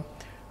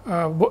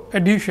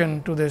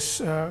addition to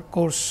this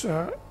course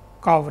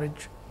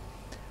coverage.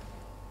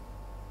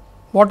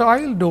 What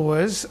I will do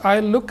is, I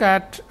will look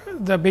at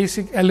the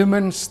basic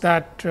elements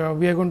that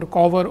we are going to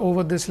cover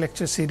over this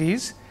lecture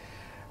series,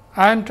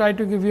 and try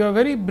to give you a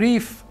very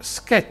brief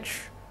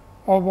sketch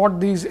of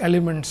what these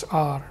elements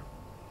are.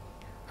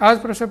 As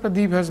Professor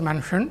Pradeep has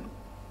mentioned,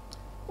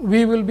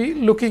 we will be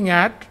looking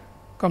at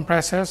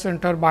compressors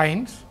and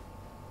turbines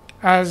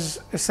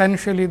as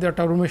essentially the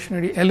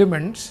turbomachinery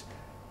elements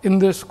in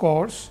this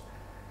course.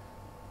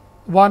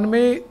 One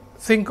may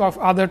think of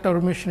other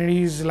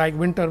turbomachineries like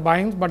wind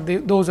turbines, but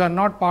those are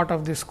not part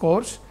of this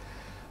course.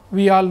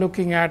 We are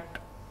looking at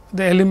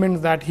the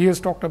elements that he has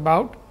talked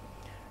about,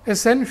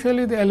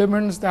 essentially the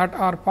elements that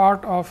are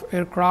part of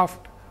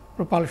aircraft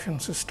propulsion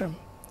system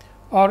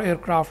or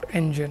aircraft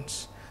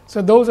engines.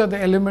 So, those are the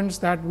elements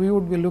that we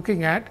would be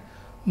looking at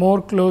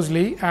more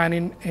closely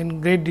and in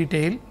great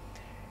detail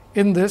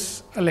in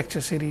this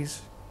lecture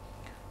series.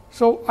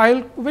 So, I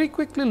will very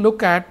quickly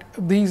look at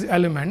these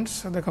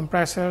elements, the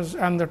compressors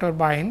and the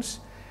turbines,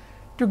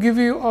 to give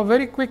you a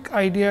very quick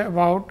idea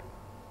about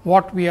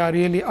what we are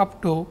really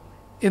up to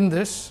in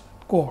this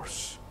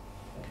course.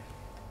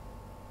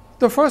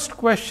 The first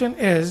question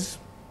is,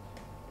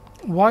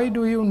 why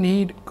do you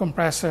need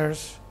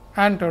compressors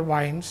and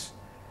turbines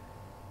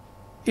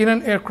in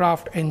an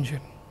aircraft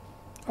engine,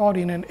 or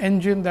in an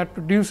engine that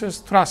produces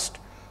thrust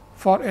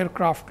for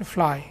aircraft to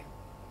fly?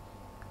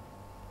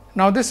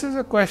 Now, this is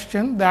a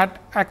question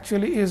that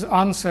actually is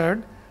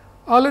answered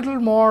a little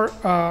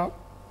more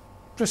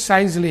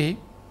precisely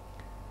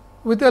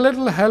with a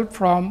little help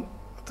from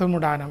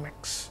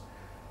thermodynamics.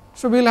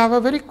 So, we will have a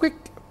very quick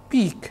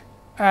peek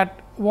at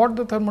what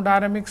the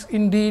thermodynamics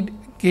indeed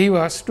gave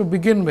us to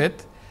begin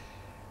with,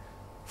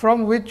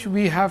 from which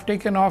we have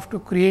taken off to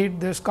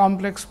create this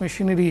complex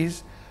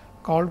machineries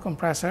called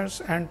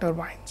compressors and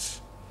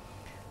turbines.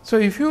 So,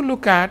 if you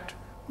look at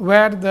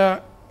where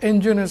the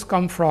engine has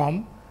come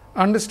from,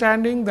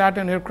 understanding that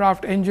an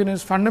aircraft engine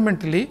is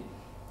fundamentally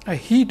a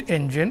heat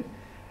engine,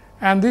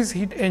 and this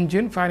heat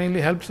engine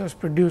finally helps us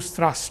produce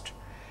thrust.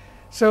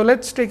 So, let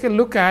us take a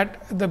look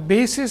at the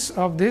basis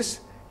of this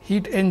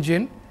heat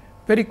engine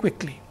very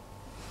quickly.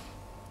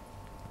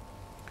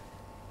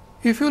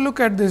 If you look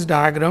at this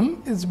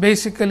diagram, it is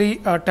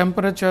basically a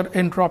temperature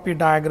entropy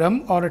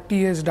diagram or a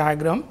TS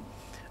diagram,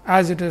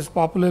 as it is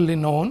popularly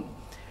known,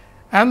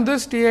 and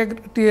this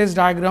TS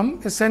diagram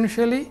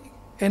essentially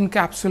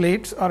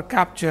encapsulates or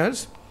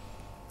captures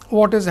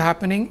what is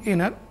happening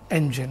in an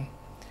engine.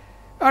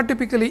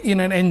 Typically in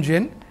an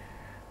engine,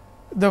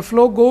 the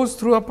flow goes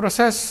through a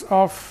process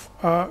of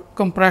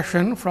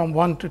compression from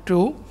 1 to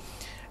 2,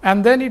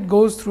 and then it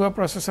goes through a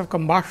process of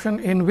combustion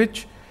in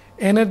which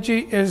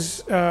energy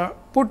is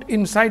put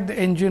inside the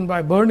engine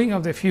by burning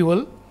of the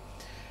fuel,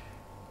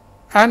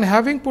 and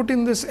having put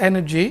in this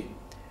energy,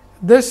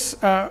 this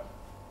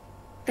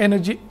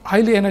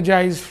highly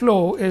energized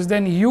flow is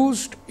then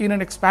used in an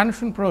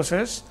expansion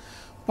process,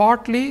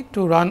 partly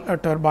to run a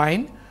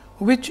turbine,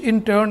 which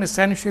in turn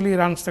essentially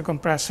runs the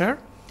compressor,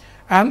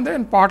 and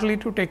then partly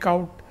to take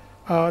out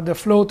the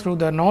flow through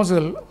the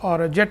nozzle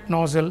or a jet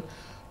nozzle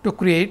to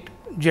create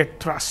jet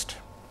thrust.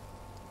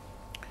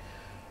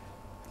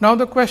 Now,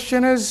 the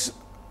question is,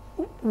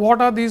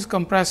 what are these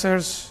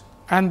compressors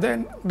and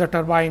then the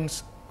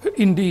turbines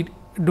indeed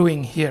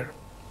doing here?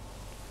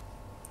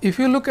 If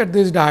you look at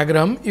this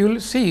diagram, you will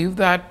see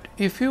that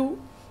if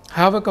you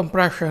have a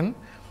compression,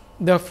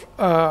 the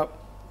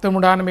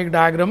thermodynamic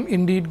diagram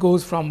indeed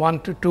goes from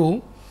 1 to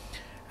 2,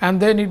 and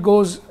then it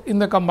goes in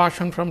the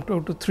combustion from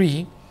 2 to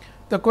 3.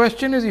 The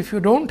question is, if you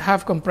do not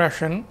have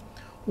compression,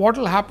 what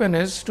will happen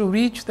is, to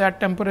reach that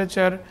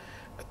temperature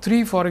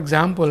 3, for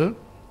example,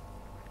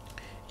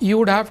 you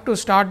would have to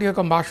start your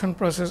combustion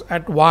process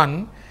at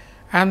 1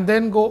 and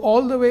then go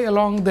all the way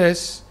along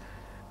this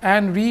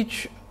and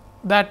reach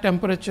that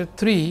temperature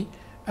 3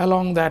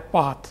 along that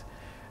path.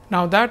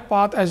 Now, that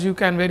path, as you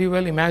can very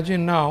well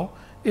imagine now,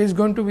 is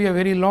going to be a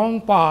very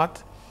long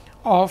path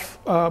of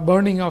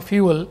burning of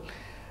fuel,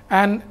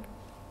 and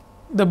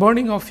the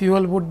burning of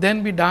fuel would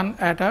then be done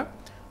at a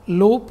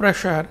low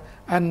pressure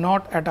and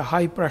not at a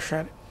high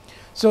pressure.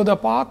 So, the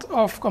path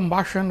of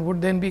combustion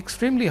would then be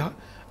extremely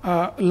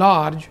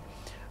large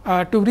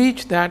to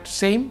reach that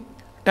same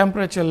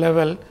temperature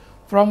level,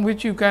 from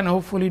which you can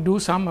hopefully do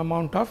some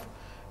amount of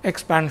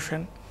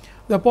expansion.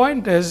 The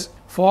point is,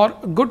 for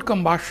good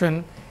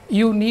combustion,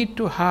 you need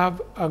to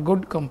have a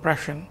good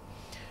compression.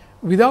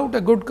 Without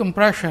a good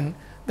compression,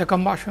 the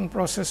combustion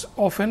process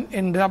often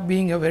ends up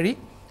being a very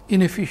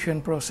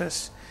inefficient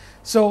process.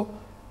 So,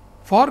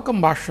 for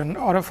combustion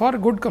or for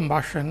good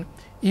combustion,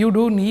 you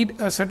do need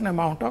a certain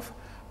amount of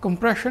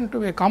compression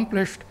to be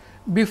accomplished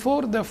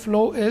before the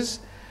flow is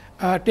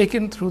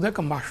taken through the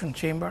combustion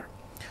chamber.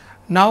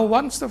 Now,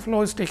 once the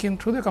flow is taken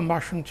through the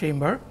combustion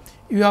chamber,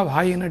 you have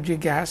high energy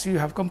gas, you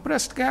have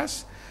compressed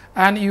gas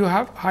and you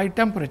have high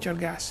temperature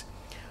gas,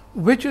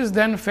 which is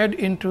then fed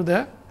into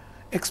the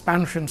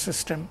expansion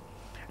system.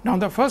 Now,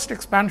 the first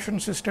expansion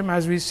system,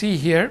 as we see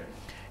here,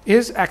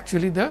 is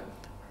actually the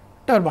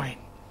turbine.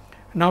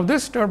 Now,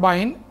 this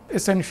turbine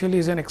essentially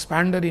is an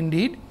expander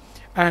indeed,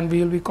 and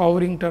we will be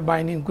covering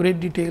turbine in great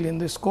detail in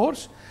this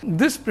course.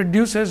 This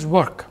produces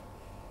work,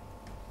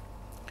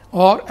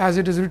 or as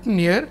it is written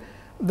here,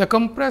 the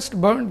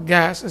compressed burnt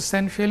gas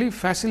essentially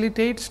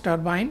facilitates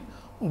turbine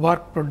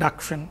work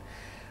production.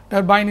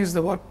 Turbine is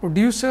the work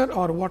producer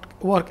or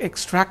work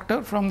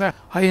extractor from the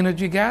high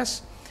energy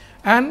gas,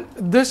 and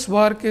this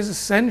work is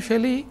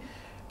essentially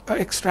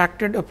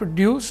extracted or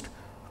produced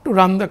to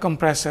run the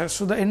compressor.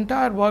 So, the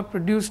entire work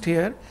produced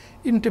here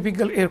in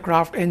typical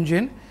aircraft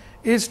engine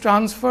is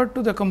transferred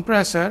to the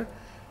compressor,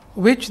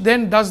 which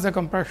then does the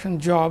compression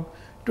job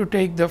to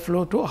take the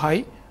flow to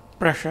high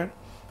pressure.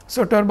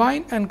 So,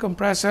 turbine and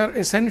compressor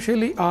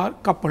essentially are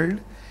coupled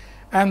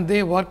and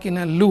they work in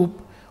a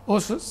loop.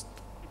 Also,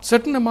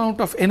 certain amount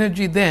of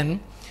energy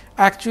then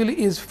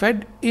actually is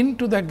fed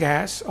into the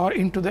gas or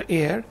into the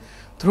air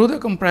through the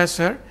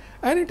compressor,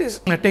 and it is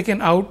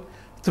taken out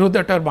through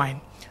the turbine.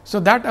 So,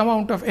 that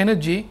amount of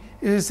energy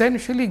is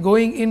essentially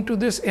going into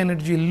this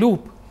energy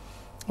loop,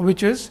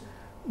 which is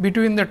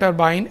between the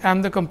turbine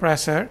and the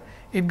compressor.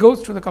 It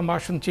goes through the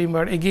combustion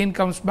chamber, again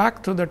comes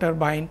back through the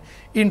turbine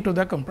into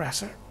the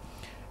compressor,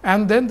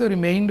 and then the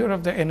remainder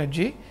of the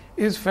energy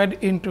is fed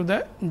into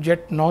the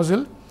jet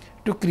nozzle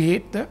to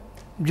create the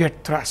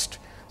jet thrust.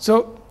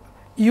 So,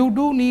 you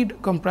do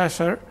need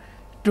compressor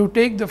to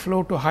take the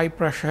flow to high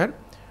pressure,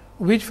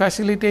 which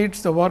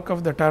facilitates the work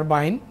of the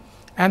turbine,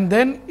 and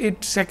then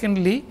it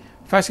secondly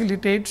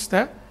facilitates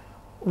the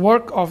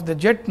work of the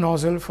jet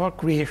nozzle for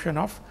creation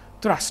of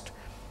thrust.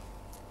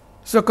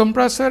 So,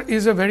 compressor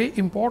is a very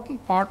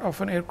important part of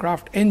an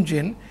aircraft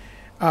engine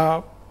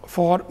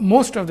for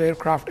most of the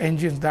aircraft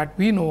engines that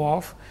we know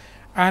of,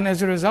 and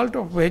as a result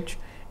of which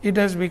it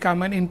has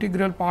become an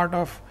integral part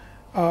of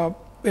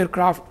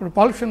aircraft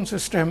propulsion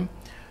system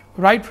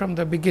right from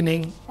the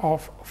beginning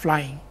of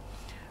flying.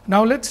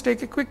 Now, let us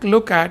take a quick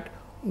look at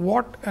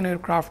what an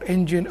aircraft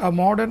engine, a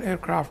modern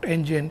aircraft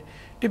engine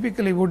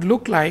typically would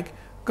look like,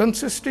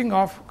 consisting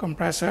of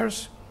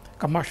compressors,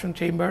 combustion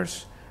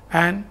chambers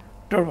and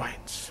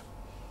turbines.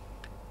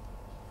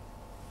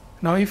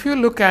 Now, if you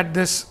look at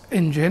this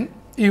engine,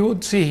 you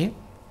would see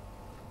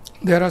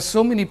there are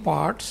so many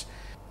parts.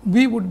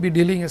 We would be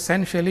dealing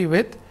essentially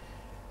with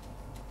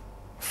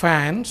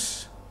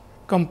fans,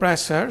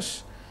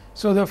 compressors.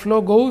 So, the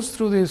flow goes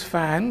through these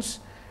fans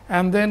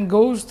and then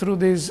goes through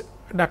this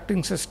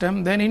ducting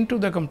system, then into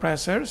the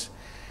compressors,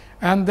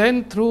 and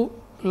then through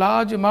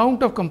large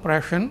amount of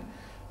compression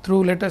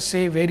through, let us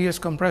say, various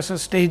compressor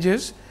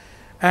stages,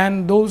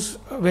 and those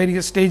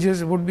various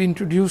stages would be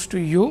introduced to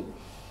you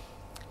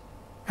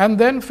and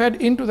then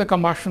fed into the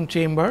combustion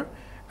chamber,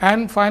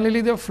 and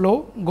finally, the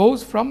flow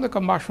goes from the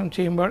combustion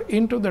chamber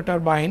into the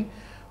turbine,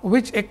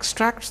 which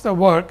extracts the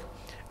work,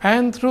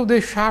 and through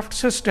the shaft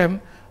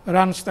system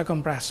runs the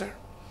compressor.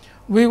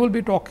 We will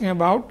be talking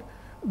about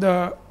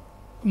the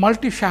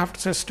multi-shaft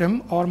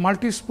system or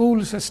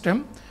multi-spool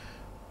system,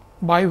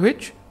 by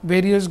which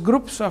various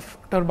groups of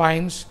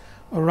turbines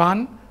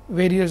run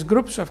various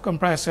groups of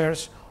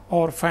compressors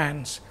or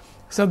fans.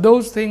 So,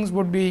 those things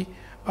would be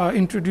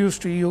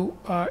introduced to you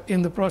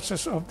in the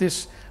process of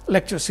this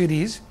lecture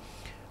series.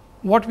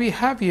 What we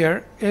have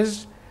here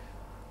is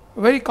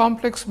very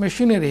complex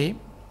machinery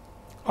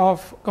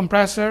of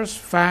compressors,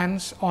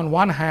 fans on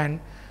one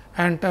hand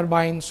and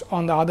turbines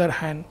on the other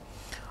hand.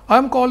 I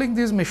am calling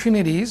these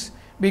machineries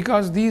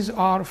because these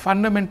are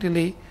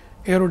fundamentally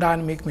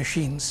aerodynamic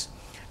machines.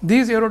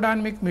 These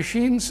aerodynamic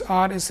machines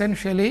are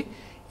essentially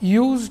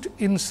used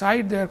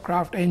inside the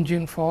aircraft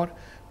engine for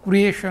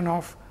creation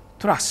of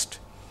thrust.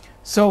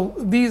 So,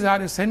 these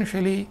are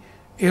essentially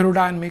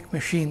aerodynamic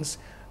machines.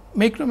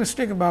 Make no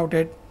mistake about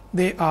it,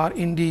 they are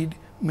indeed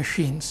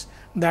machines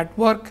that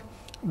work,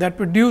 that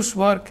produce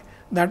work,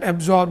 that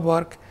absorb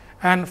work,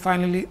 and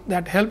finally,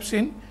 that helps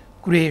in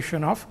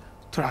creation of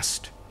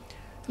thrust.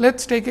 Let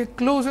us take a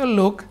closer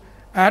look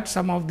at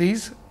some of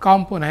these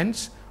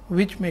components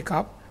which make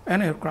up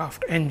an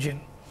aircraft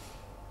engine.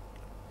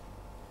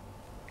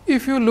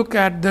 If you look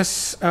at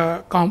this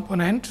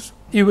component,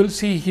 you will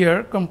see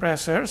here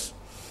compressors.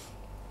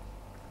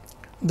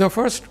 The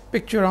first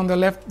picture on the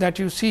left that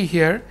you see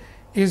here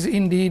is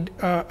indeed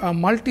a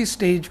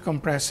multi-stage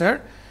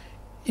compressor.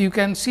 You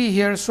can see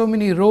here so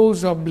many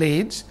rows of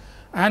blades,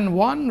 and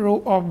one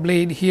row of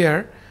blade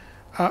here,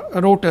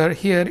 rotor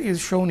here is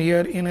shown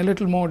here in a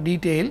little more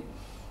detail.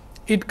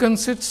 It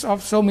consists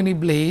of so many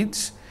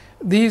blades.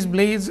 These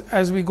blades,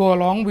 as we go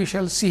along, we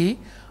shall see,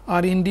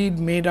 are indeed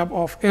made up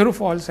of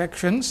aerofoil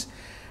sections,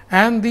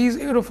 and these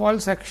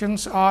aerofoil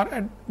sections are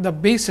at the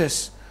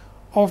basis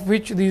of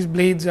which these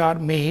blades are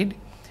made,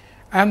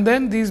 and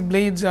then these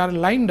blades are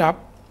lined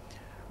up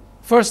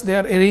First, they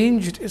are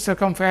arranged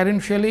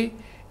circumferentially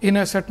in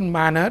a certain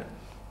manner,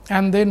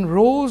 and then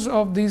rows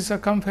of these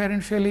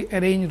circumferentially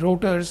arranged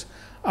rotors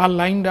are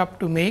lined up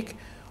to make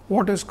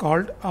what is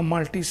called a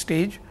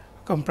multi-stage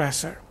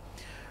compressor.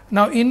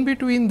 Now, in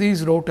between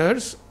these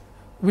rotors,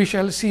 we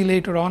shall see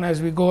later on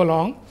as we go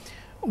along,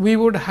 we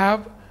would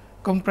have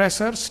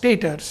compressor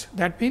stators.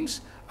 That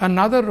means,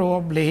 another row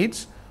of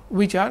blades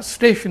which are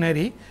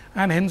stationary,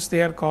 and hence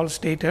they are called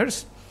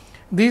stators.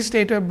 These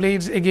stator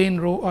blades again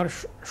are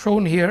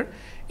shown here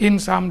in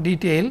some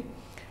detail,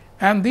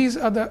 and these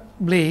are the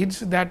blades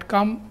that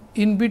come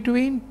in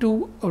between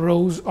two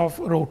rows of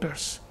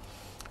rotors.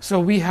 So,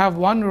 we have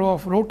one row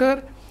of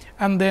rotor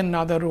and then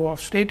another row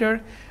of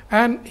stator,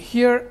 and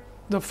here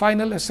the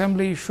final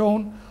assembly is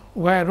shown,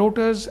 where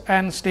rotors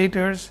and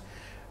stators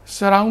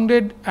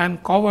surrounded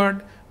and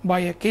covered by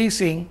a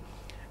casing,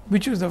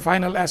 which is the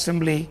final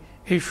assembly,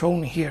 is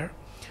shown here.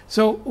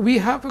 So, we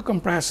have a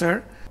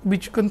compressor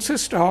which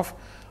consists of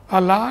a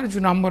large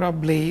number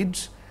of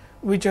blades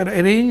which are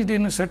arranged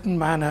in a certain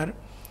manner,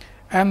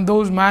 and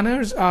those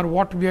manners are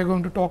what we are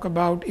going to talk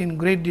about in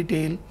great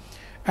detail.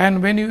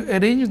 And when you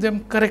arrange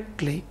them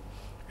correctly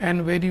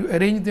and when you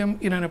arrange them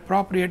in an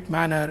appropriate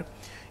manner,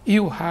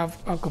 you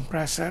have a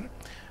compressor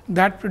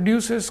that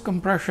produces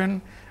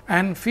compression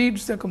and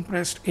feeds the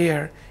compressed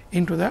air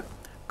into the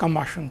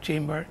combustion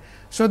chamber.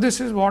 So,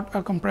 this is what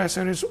a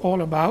compressor is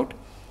all about.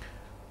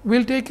 We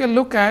will take a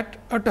look at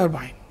a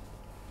turbine.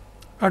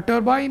 A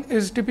turbine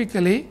is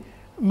typically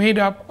made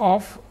up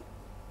of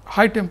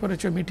high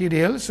temperature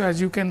material. So, as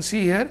you can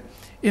see here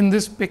in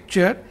this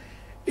picture,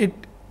 it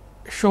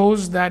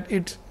shows that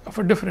it is of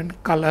a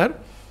different color,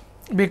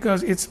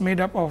 because it is made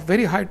up of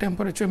very high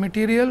temperature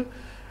material.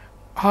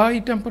 High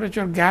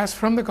temperature gas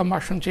from the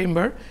combustion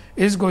chamber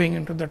is going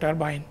into the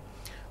turbine,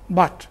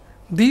 but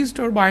these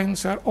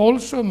turbines are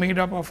also made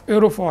up of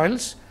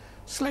aerofoils,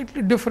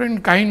 slightly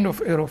different kind of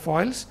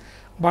aerofoils,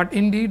 but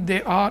indeed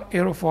they are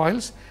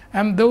aerofoils,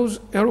 and those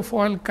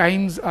aerofoil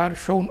kinds are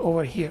shown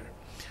over here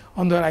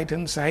on the right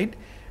hand side.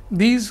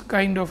 These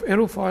kind of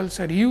aerofoils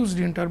are used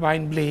in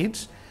turbine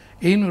blades,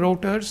 in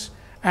rotors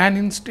and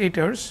in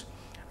stators.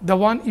 The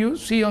one you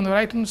see on the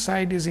right hand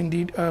side is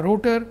indeed a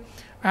rotor,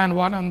 and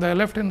one on the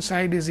left hand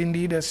side is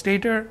indeed a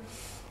stator.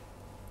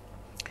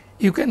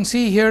 You can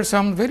see here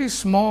some very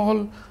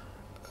small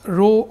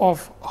row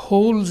of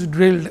holes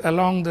drilled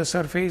along the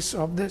surface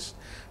of this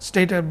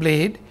stator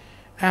blade,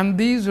 and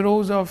these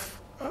rows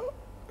of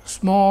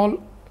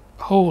small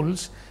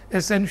holes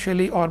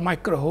essentially, or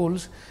micro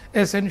holes,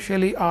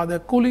 essentially are the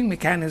cooling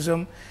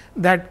mechanism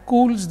that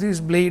cools this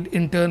blade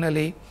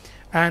internally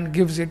and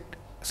gives it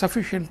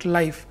sufficient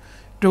life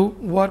to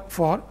work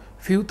for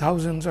few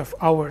thousands of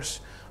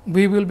hours.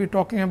 We will be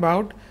talking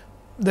about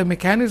the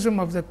mechanism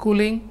of the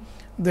cooling,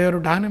 the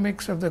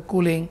aerodynamics of the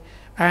cooling,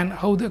 and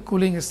how the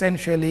cooling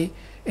essentially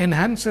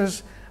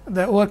enhances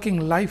the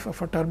working life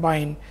of a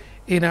turbine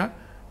in a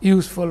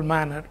useful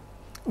manner.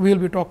 We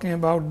will be talking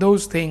about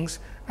those things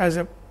as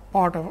a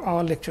part of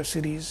our lecture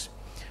series.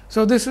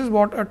 So, this is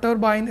what a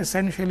turbine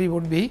essentially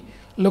would be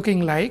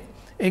looking like.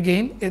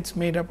 Again, it is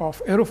made up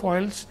of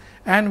aerofoils,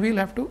 and we will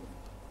have to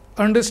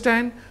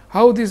understand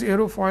how these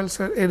aerofoils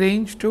are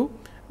arranged to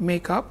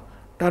make up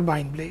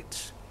turbine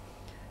blades.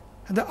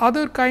 The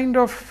other kind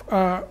of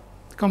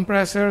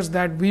compressors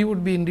that we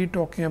would be indeed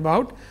talking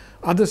about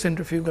are the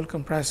centrifugal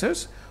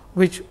compressors,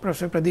 which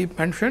Professor Pradeep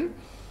mentioned.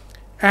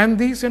 And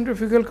these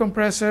centrifugal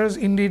compressors,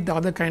 indeed the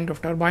other kind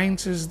of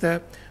turbines is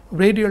the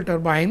radial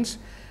turbines,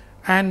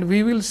 and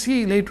we will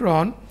see later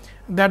on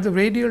that the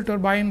radial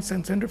turbines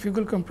and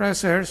centrifugal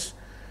compressors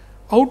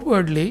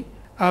outwardly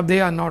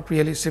they are not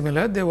really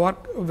similar, they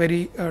work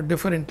very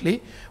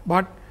differently,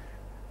 but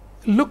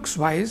looks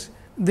wise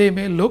they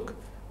may look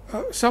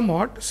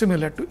somewhat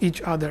similar to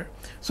each other.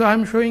 So, I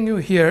am showing you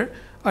here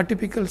a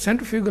typical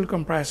centrifugal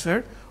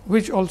compressor,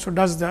 which also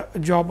does the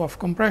job of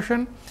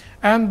compression,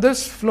 and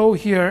this flow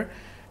here,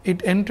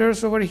 it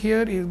enters over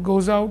here, it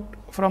goes out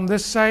from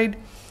this side,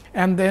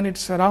 and then it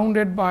is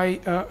surrounded by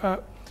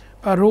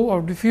a row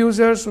of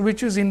diffusers,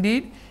 which is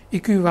indeed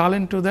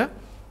equivalent to the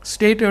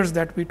stators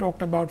that we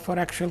talked about for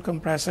axial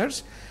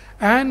compressors.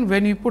 And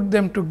when you put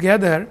them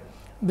together,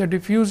 the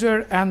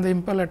diffuser and the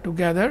impeller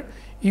together,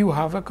 you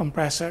have a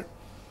compressor.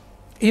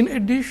 In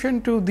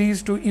addition to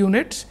these two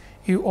units,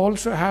 you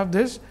also have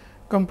this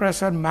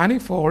compressor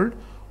manifold,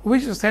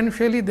 which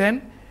essentially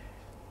then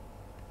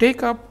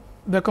take up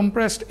the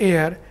compressed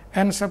air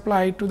and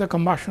supply to the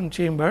combustion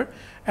chamber.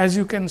 As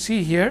you can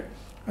see here,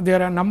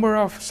 there are a number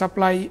of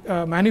supply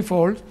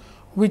manifolds,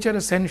 which are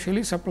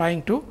essentially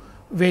supplying to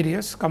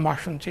various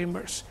combustion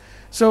chambers.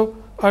 So,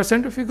 a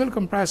centrifugal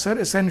compressor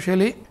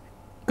essentially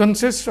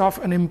consists of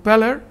an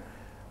impeller,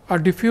 a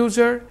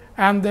diffuser,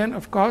 and then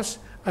of course,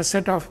 a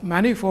set of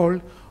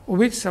manifold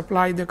which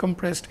supply the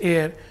compressed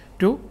air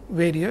to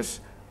various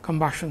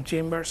combustion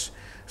chambers.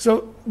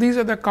 So, these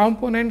are the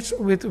components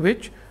with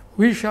which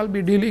we shall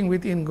be dealing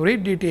with in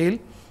great detail.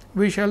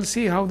 We shall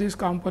see how these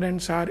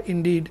components are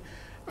indeed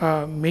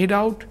made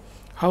out,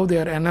 how they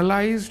are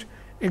analyzed,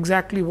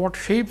 exactly what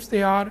shapes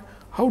they are,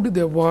 how do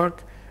they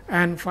work,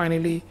 and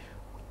finally,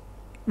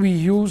 we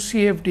use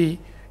CFD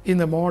in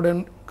the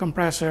modern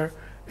compressor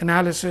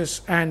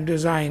analysis and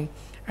design,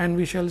 and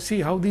we shall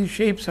see how these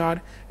shapes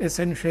are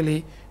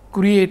essentially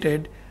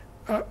created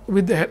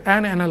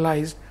and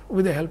analyzed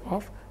with the help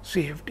of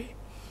CFD.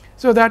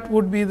 So, that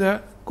would be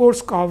the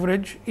course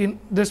coverage in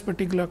this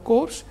particular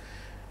course.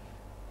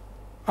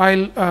 I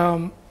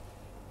will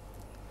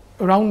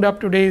round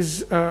up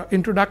today's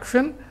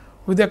introduction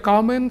with the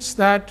comments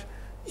that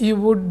you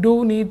would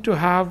need to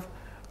have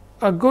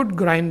a good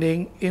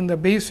grinding in the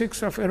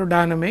basics of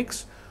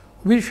aerodynamics.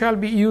 We shall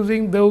be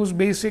using those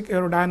basic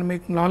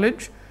aerodynamic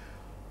knowledge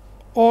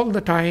all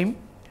the time,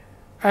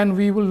 and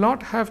we will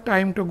not have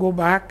time to go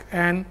back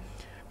and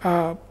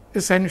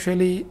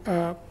essentially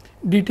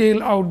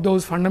detail out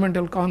those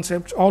fundamental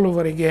concepts all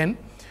over again.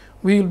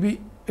 We will be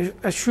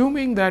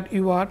assuming that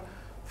you are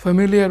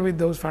familiar with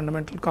those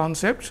fundamental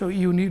concepts. So,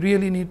 you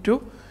really need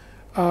to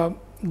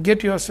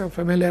get yourself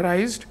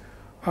familiarized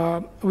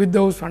with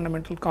those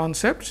fundamental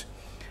concepts.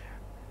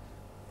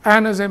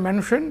 And as I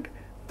mentioned,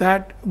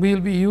 that we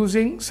will be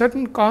using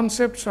certain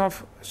concepts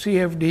of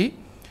CFD.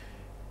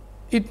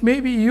 It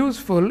may be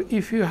useful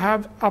if you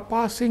have a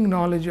passing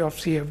knowledge of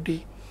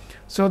CFD,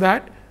 so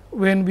that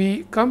when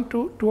we come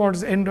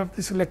towards the end of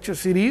this lecture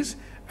series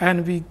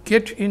and we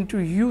get into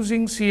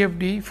using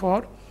CFD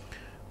for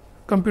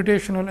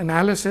computational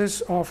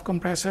analysis of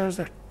compressors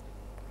and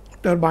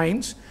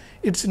turbines,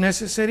 it is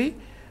necessary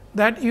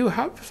that you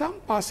have some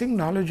passing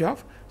knowledge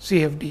of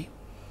CFD.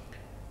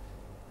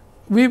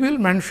 We will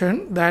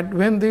mention that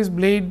when these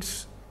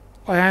blades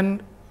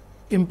and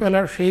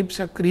impeller shapes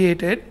are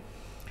created,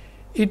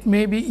 it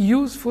may be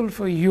useful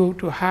for you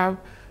to have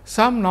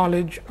some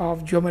knowledge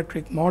of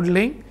geometric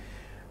modeling,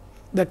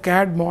 the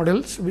CAD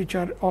models, which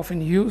are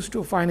often used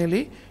to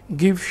finally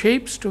give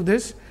shapes to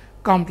this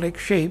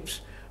complex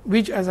shapes,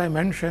 which, as I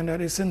mentioned,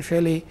 are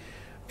essentially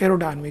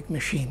aerodynamic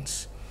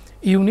machines.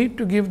 You need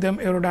to give them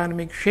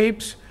aerodynamic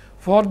shapes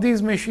for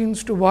these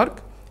machines to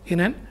work in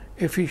an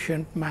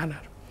efficient manner.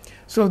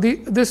 So,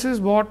 this is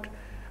what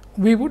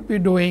we would be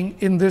doing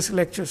in this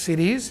lecture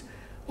series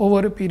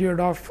over a period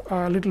of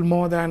a little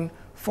more than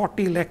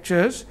 40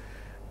 lectures,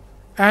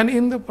 and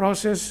in the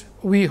process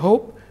we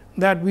hope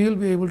that we will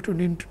be able to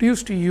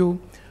introduce to you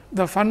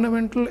the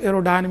fundamental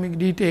aerodynamic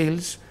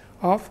details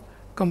of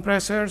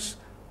compressors,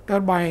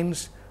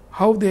 turbines,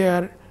 how they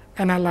are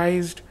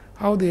analyzed,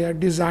 how they are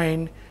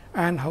designed,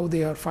 and how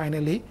they are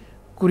finally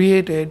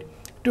created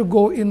to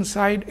go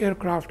inside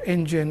aircraft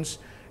engines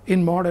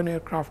in modern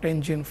aircraft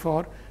engine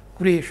for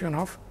creation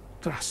of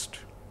thrust.